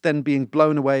Blackhawks, then being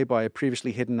blown away by a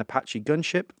previously hidden Apache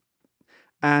gunship.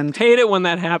 And Hate it when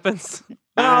that happens.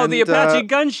 Oh, the Apache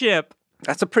gunship.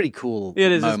 that's a pretty cool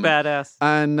It is. moment. It's badass.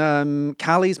 And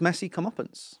Callie's messy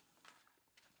comeuppance.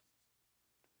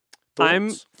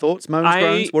 Thoughts, moans,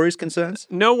 groans, worries, concerns?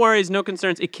 No worries, no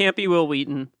concerns. It can't be Will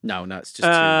Wheaton. No, it's just too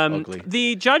ugly.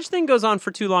 The judge thing goes on for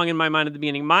too long in my mind at the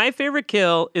beginning. My favorite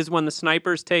kill is when the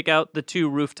snipers take out the two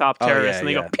rooftop terrorists and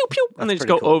they go pew pew and they just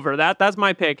go over. That's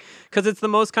my pick because it's the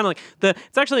most kind of like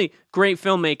it's actually great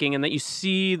filmmaking in that you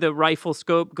see the rifle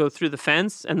scope go through the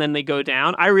fence and then they go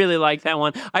down. I really like that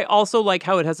one. I also like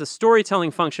how it has a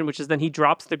storytelling function, which is then he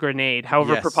drops the grenade,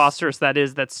 however preposterous that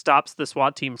is, that stops the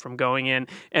SWAT team from going in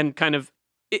and kind of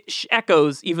it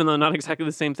echoes, even though not exactly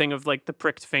the same thing, of like the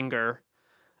pricked finger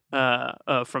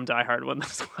from Die Hard when the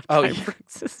SWAT guy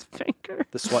pricks his finger.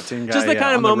 The SWAT team guy. Just the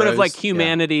kind of moment of like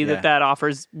humanity Yeah. that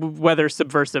offers, whether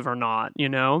subversive or not, you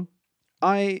know?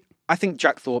 I think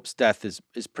Jack Thorpe's death is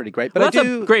pretty great, but Well, that's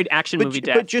a great action movie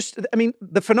death. But just, I mean,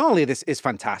 the finale of this is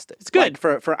fantastic. It's good.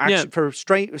 Like for action, for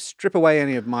strip away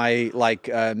any of my like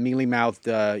mealy mouthed,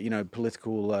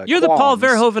 political. You're the Paul qualms.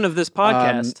 Verhoeven of this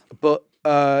podcast. But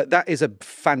that is a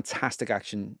fantastic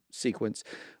action sequence.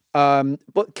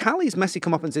 But Callie's messy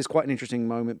comeuppance is quite an interesting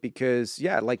moment because,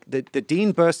 like the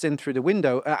dean bursts in through the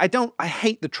window. I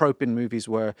hate the trope in movies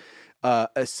where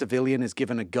a civilian is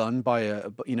given a gun by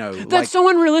That's so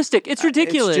unrealistic. It's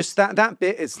ridiculous. It's just that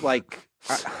bit is like.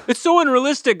 It's so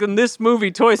unrealistic in this movie,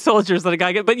 Toy Soldiers, that a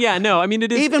guy but I mean,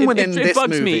 it is. Even within it this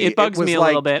bugs movie, me. It bugs me a like,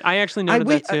 little bit. I actually noted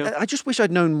that too. I just wish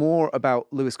I'd known more about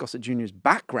Louis Gossett Jr.'s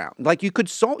background. Like you could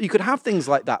have things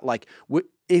like that. Like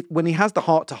when he has the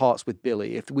heart-to-hearts with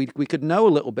Billy, if we could know a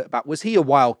little bit about, was he a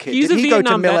wild kid? He's Did a he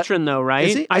Vietnam go to veteran, though, right?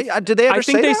 Is he? Did they ever I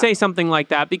think say they that? say something like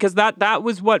that because that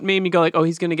was what made me go like, oh,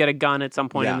 he's going to get a gun at some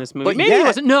point in this movie. But Maybe he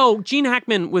wasn't. No, Gene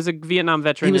Hackman was a Vietnam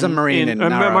veteran. He was a Marine in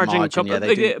narrow margin. Yeah,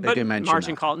 they do mention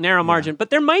margin that. call, narrow margin. But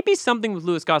there might be something with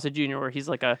Louis Gossett Jr. where he's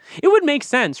like it would make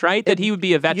sense, right? That he would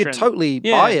be a veteran. You totally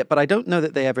buy it, but I don't know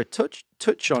that they ever touch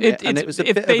on it. And it was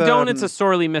if they don't, it's a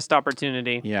sorely missed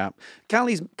opportunity. Yeah,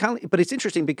 Callie, but it's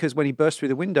interesting because when he bursts through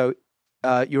the window,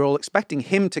 you're all expecting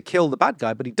him to kill the bad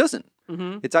guy, but he doesn't.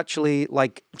 Mm-hmm. It's actually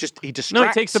like he distracts. No,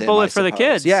 he takes a bullet for the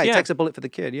kids. Yeah, he takes a bullet for the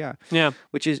kid. Yeah, yeah,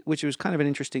 which was kind of an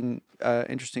interesting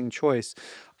choice.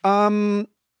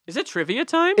 Is it trivia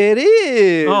time? It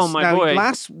is. Oh my boy!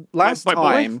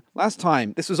 Last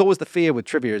time, this was always the fear with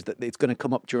trivia is that it's going to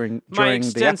come up during my the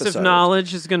episode. My extensive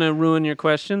knowledge is going to ruin your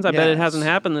questions. I bet it hasn't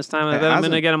happened this time. I bet I'm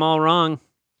going to get them all wrong.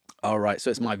 All right, so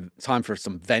it's my time for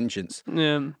some vengeance.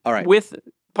 Yeah. All right. With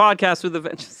podcast with a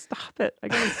vengeance. Stop it! I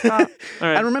gotta stop. All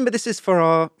right. And remember, this is for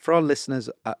our listeners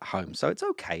at home, so it's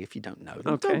okay if you don't know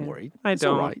them. Okay. Don't worry. It's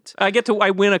all right. I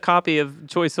win a copy of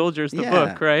Toy Soldiers, the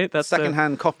book, right? That's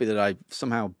secondhand copy that I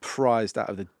somehow prized out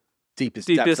of the deepest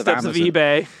depths of depths Amazon. of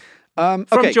eBay.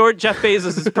 From Jeff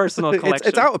Bezos' personal collection.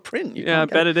 It's out of print. I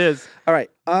bet it is. All right.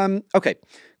 Okay.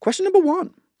 Question number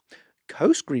 1.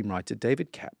 Co-screenwriter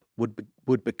David Koepp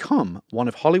would become one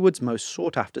of Hollywood's most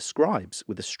sought-after scribes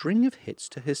with a string of hits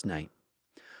to his name.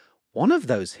 One of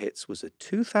those hits was a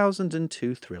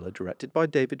 2002 thriller directed by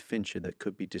David Fincher that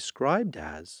could be described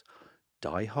as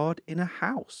Die Hard in a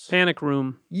House. Panic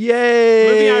Room. Yay!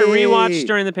 Movie I rewatched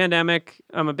during the pandemic.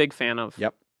 I'm a big fan of.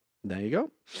 Yep. There you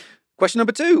go. Question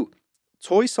number 2.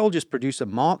 Toy Soldiers producer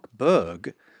Mark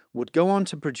Berg would go on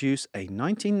to produce a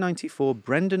 1994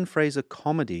 Brendan Fraser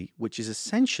comedy, which is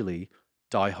essentially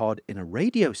Die Hard in a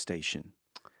radio station.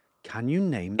 Can you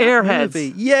name that Airheads.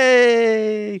 movie?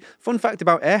 Yay! Fun fact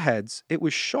about Airheads, it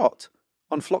was shot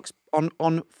on Fox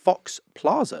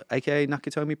Plaza, aka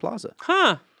Nakatomi Plaza.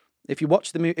 Huh. If you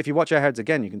watch Airheads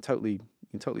again, you can totally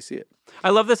see it. I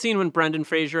love the scene when Brendan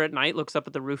Fraser at night looks up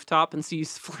at the rooftop and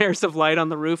sees flares of light on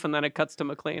the roof, and then it cuts to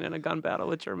McClane in a gun battle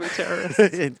with German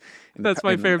terrorists. That's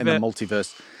my favorite bit. In the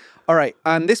multiverse. All right,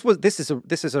 and this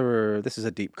is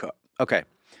a deep cut. Okay.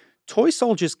 Toy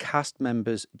Soldiers cast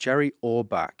members Jerry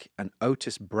Orbach and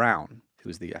Otis Brown, who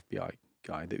was the FBI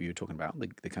guy that you were talking about,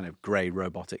 the kind of grey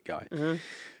robotic guy,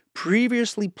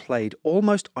 previously played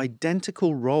almost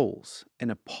identical roles in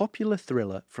a popular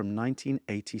thriller from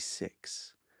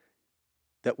 1986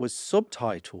 that was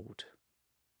subtitled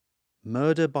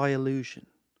Murder by Illusion.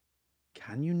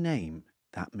 Can you name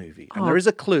that movie? And there is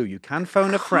a clue. You can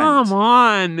phone a friend. Come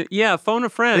on. Yeah, phone a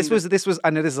friend. This was, I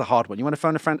know this is a hard one. You want to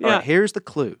phone a friend? Yeah. All right, here's the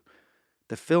clue.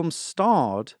 The film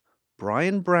starred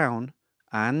Brian Brown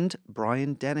and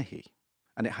Brian Dennehy,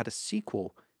 and it had a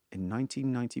sequel in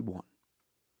 1991.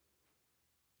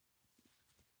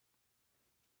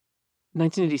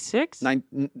 1986?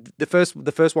 The first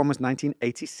one was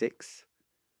 1986.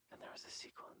 And there was a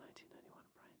sequel in 1991.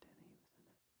 Brian Dennehy was in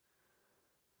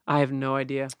it. I have no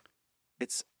idea.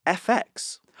 It's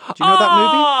FX. Do you know that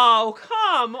movie? Oh,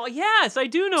 come on. Yes, I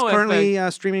do know It's it.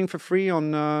 currently streaming for free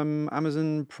on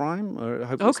Amazon Prime, or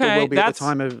hopefully it still will be at the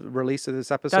time of release of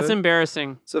this episode. That's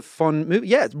embarrassing. It's a fun movie.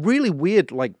 Yeah, it's really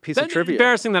weird, like piece of trivia.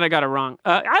 Embarrassing that I got it wrong.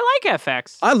 I like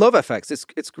FX. I love FX.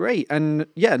 It's great. And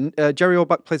yeah, Jerry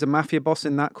Orbach plays a mafia boss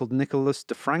in that called Nicholas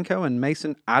DeFranco, and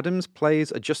Mason Adams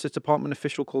plays a Justice Department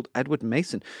official called Edward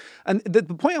Mason. And the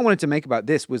point I wanted to make about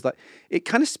this was that it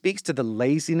kind of speaks to the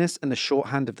laziness and the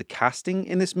shorthand of the casting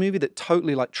in this movie that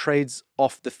totally like trades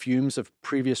off the fumes of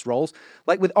previous roles.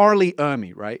 Like with R. Lee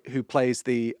Ermey, right, who plays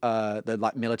the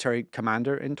like military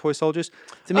commander in Toy Soldiers.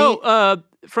 To me,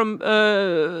 from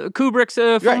Kubrick's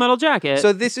Full Metal Jacket.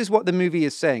 So this is what the movie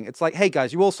is saying. It's like, hey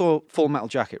guys, you all saw Full Metal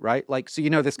Jacket, right? Like, so you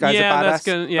know this guy's a badass. That's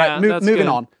good. Yeah, right, that's moving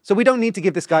good. on. So we don't need to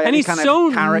give this guy any kind of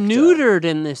character. And he's so neutered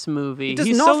in this movie.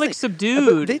 He's so like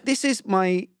subdued.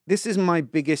 This is my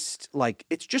biggest, like,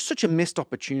 it's just such a missed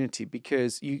opportunity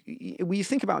because when you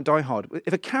think about Die Hard,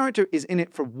 if a character is in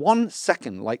it for 1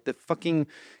 second, like the fucking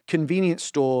convenience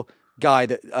store guy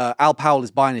that Al Powell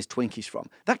is buying his Twinkies from,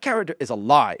 that character is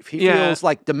alive. He feels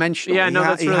like dimensional. Yeah, no,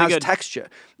 that's really he has good. texture.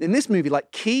 In this movie,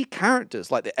 like key characters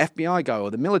like the FBI guy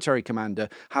or the military commander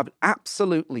have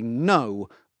absolutely no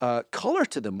color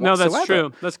to them whatsoever. No, that's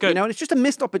true. That's good. You know, and it's just a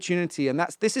missed opportunity, and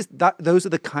those are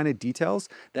the kind of details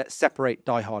that separate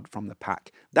Die Hard from the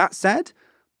pack. That said,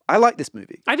 I like this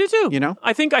movie. I do too. You know,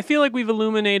 I feel like we've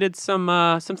illuminated some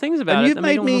things about and it. you've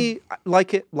made me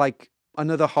like it like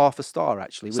another half a star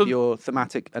actually with your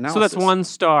thematic analysis. So that's 1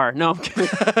 star. No, I'm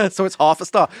kidding. So it's half a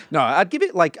star. No, I'd give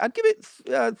it 3. I'd give it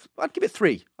 3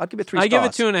 stars. I give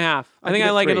it 2.5. I think I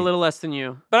like it a little less than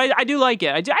you, but I do like it.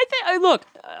 I think look.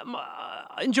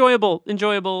 Enjoyable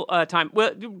time.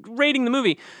 Well, rating the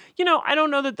movie. You know, I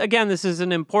don't know that, again, this is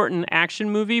an important action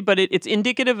movie, but it's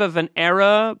indicative of an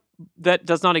era that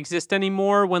does not exist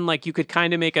anymore when, like, you could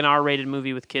kind of make an R-rated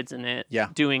movie with kids in it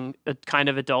doing kind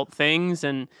of adult things.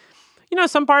 And, you know,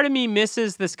 some part of me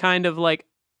misses this kind of, like,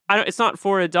 it's not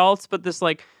for adults, but this,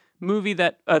 like, movie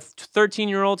that a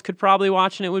 13-year-old could probably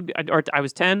watch and it would be, or I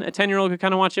was 10, a 10-year-old could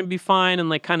kind of watch it and be fine and,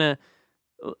 like, kind of,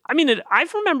 I mean, I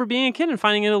remember being a kid and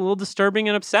finding it a little disturbing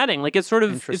and upsetting. Like it's sort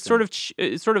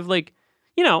of like,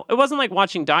 you know, it wasn't like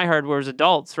watching Die Hard where it was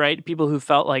adults, right? People who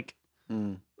felt like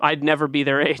I'd never be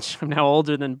their age. I'm now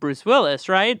older than Bruce Willis,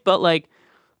 right? But like,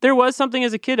 there was something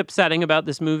as a kid upsetting about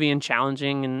this movie and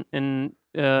challenging and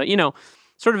you know,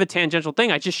 sort of a tangential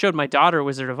thing. I just showed my daughter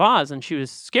Wizard of Oz and she was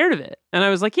scared of it. And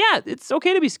I was like, yeah, it's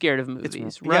okay to be scared of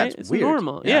movies, right? It's weird.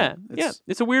 Normal. Yeah.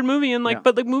 It's a weird movie and like,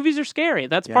 but like movies are scary.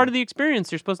 That's part of the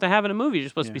experience you're supposed to have in a movie. You're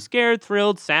supposed to be scared,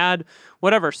 thrilled, sad,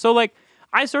 whatever. So like,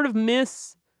 I sort of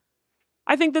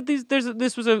I think that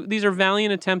these are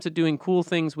valiant attempts at doing cool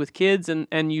things with kids,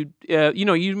 and you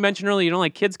know, you mentioned earlier you don't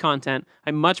like kids content.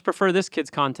 I much prefer this kids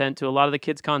content to a lot of the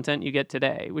kids content you get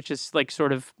today, which is like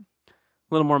sort of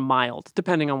a little more mild,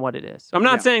 depending on what it is. I'm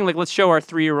not saying like let's show our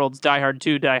 3-year-olds Die Hard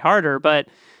 2, Die Harder, but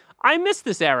I miss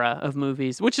this era of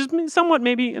movies, which is somewhat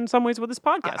maybe in some ways what this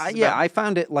podcast is about. I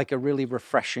found it like a really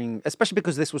refreshing, especially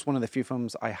because this was one of the few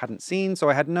films I hadn't seen, so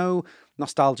I had no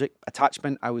nostalgic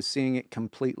attachment. I was seeing it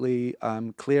completely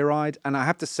clear-eyed, and I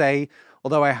have to say,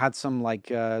 although I had some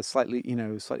like slightly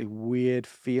weird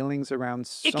feelings around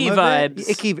some icky of vibes,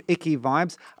 icky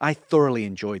vibes, I thoroughly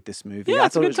enjoyed this movie. Yeah, I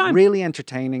thought it was really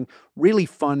entertaining, really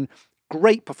fun.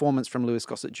 Great performance from Louis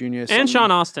Gossett Jr. And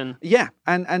Sean Astin. Yeah,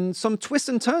 and some twists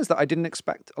and turns that I didn't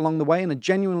expect along the way, and a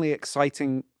genuinely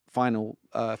exciting final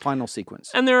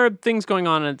sequence. And there are things going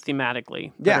on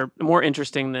thematically that are more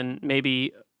interesting than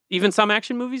maybe even some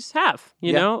action movies have.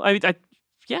 You know,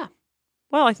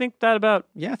 Well, I think that about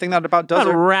does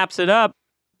it. Wraps it up.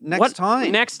 Next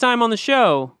time on the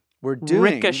show, we're doing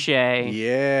Ricochet.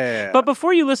 Yeah. But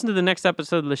before you listen to the next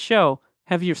episode of the show,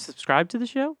 have you subscribed to the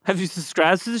show? Have you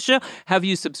subscribed to the show? Have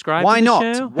you subscribed Why to the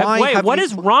not? show? Why what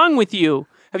is wrong with you?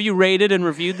 Have you rated and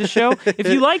reviewed the show? If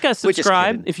you like us,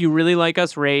 subscribe. If you really like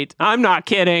us, rate. I'm not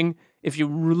kidding. If you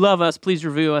love us, please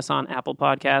review us on Apple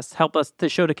Podcasts. Help us the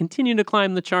show to continue to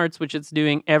climb the charts, which it's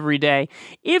doing every day.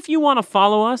 If you want to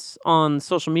follow us on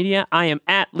social media, I am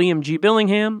at Liam G.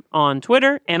 Billingham on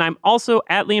Twitter, and I'm also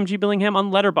at Liam G. Billingham on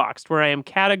Letterboxd, where I am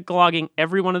cataloging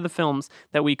every one of the films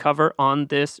that we cover on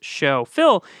this show.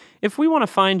 Phil, if we want to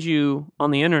find you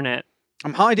on the internet,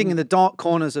 I'm hiding in the dark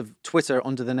corners of Twitter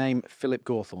under the name Philip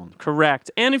Gawthorne. Correct.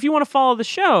 And if you want to follow the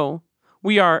show,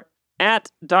 we are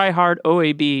at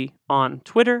DieHardOAB on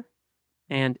Twitter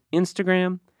and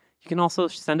Instagram. You can also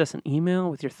send us an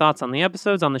email with your thoughts on the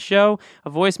episodes, on the show,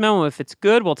 a voice memo. If it's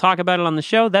good, we'll talk about it on the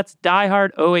show. That's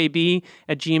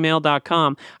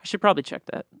diehardoab@gmail.com. I should probably check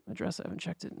that address. I haven't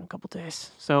checked it in a couple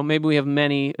days. So maybe we have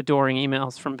many adoring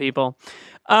emails from people.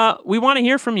 We want to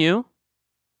hear from you.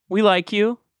 We like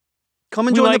you. Come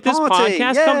and join the this party.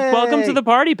 podcast. Yay. Welcome to the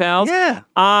party, pals. Yeah.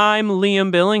 I'm Liam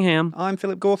Billingham. I'm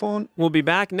Philip Gawthorne. We'll be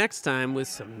back next time with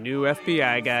some new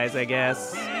FBI guys, I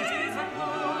guess.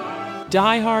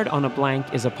 Die Hard on a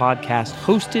Blank is a podcast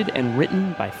hosted and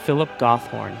written by Philip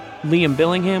Gawthorne. Liam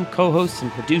Billingham co-hosts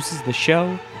and produces the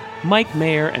show. Mike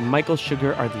Mayer and Michael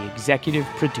Sugar are the executive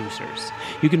producers.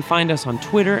 You can find us on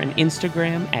Twitter and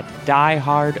Instagram at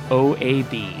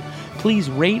DieHardOAB. Please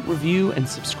rate, review, and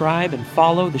subscribe and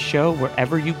follow the show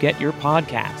wherever you get your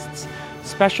podcasts.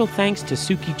 Special thanks to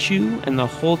Suki Chu and the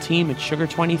whole team at Sugar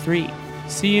 23.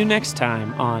 See you next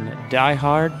time on Die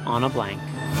Hard on a Blank.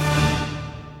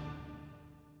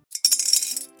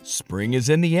 Spring is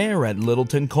in the air at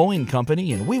Littleton Coin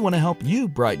Company, and we want to help you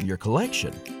brighten your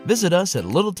collection. Visit us at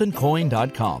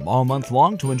littletoncoin.com all month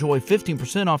long to enjoy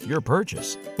 15% off your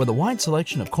purchase. With a wide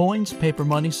selection of coins, paper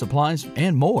money, supplies,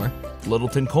 and more,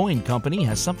 Littleton Coin Company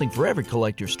has something for every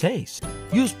collector's taste.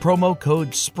 Use promo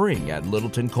code SPRING at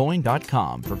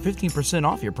littletoncoin.com for 15%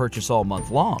 off your purchase all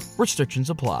month long. Restrictions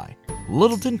apply.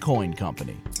 Littleton Coin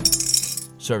Company.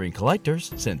 Serving collectors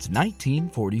since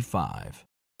 1945.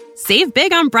 Save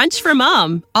big on brunch for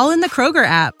mom, all in the Kroger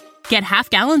app. Get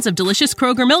half gallons of delicious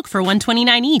Kroger milk for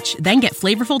 $1.29 each. Then get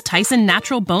flavorful Tyson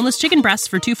natural boneless chicken breasts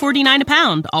for $2.49 a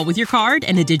pound, all with your card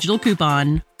and a digital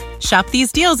coupon. Shop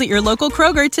these deals at your local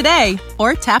Kroger today,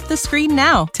 or tap the screen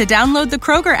now to download the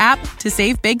Kroger app to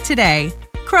save big today.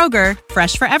 Kroger,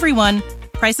 fresh for everyone.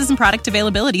 Prices and product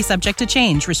availability subject to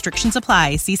change. Restrictions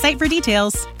apply. See site for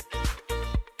details.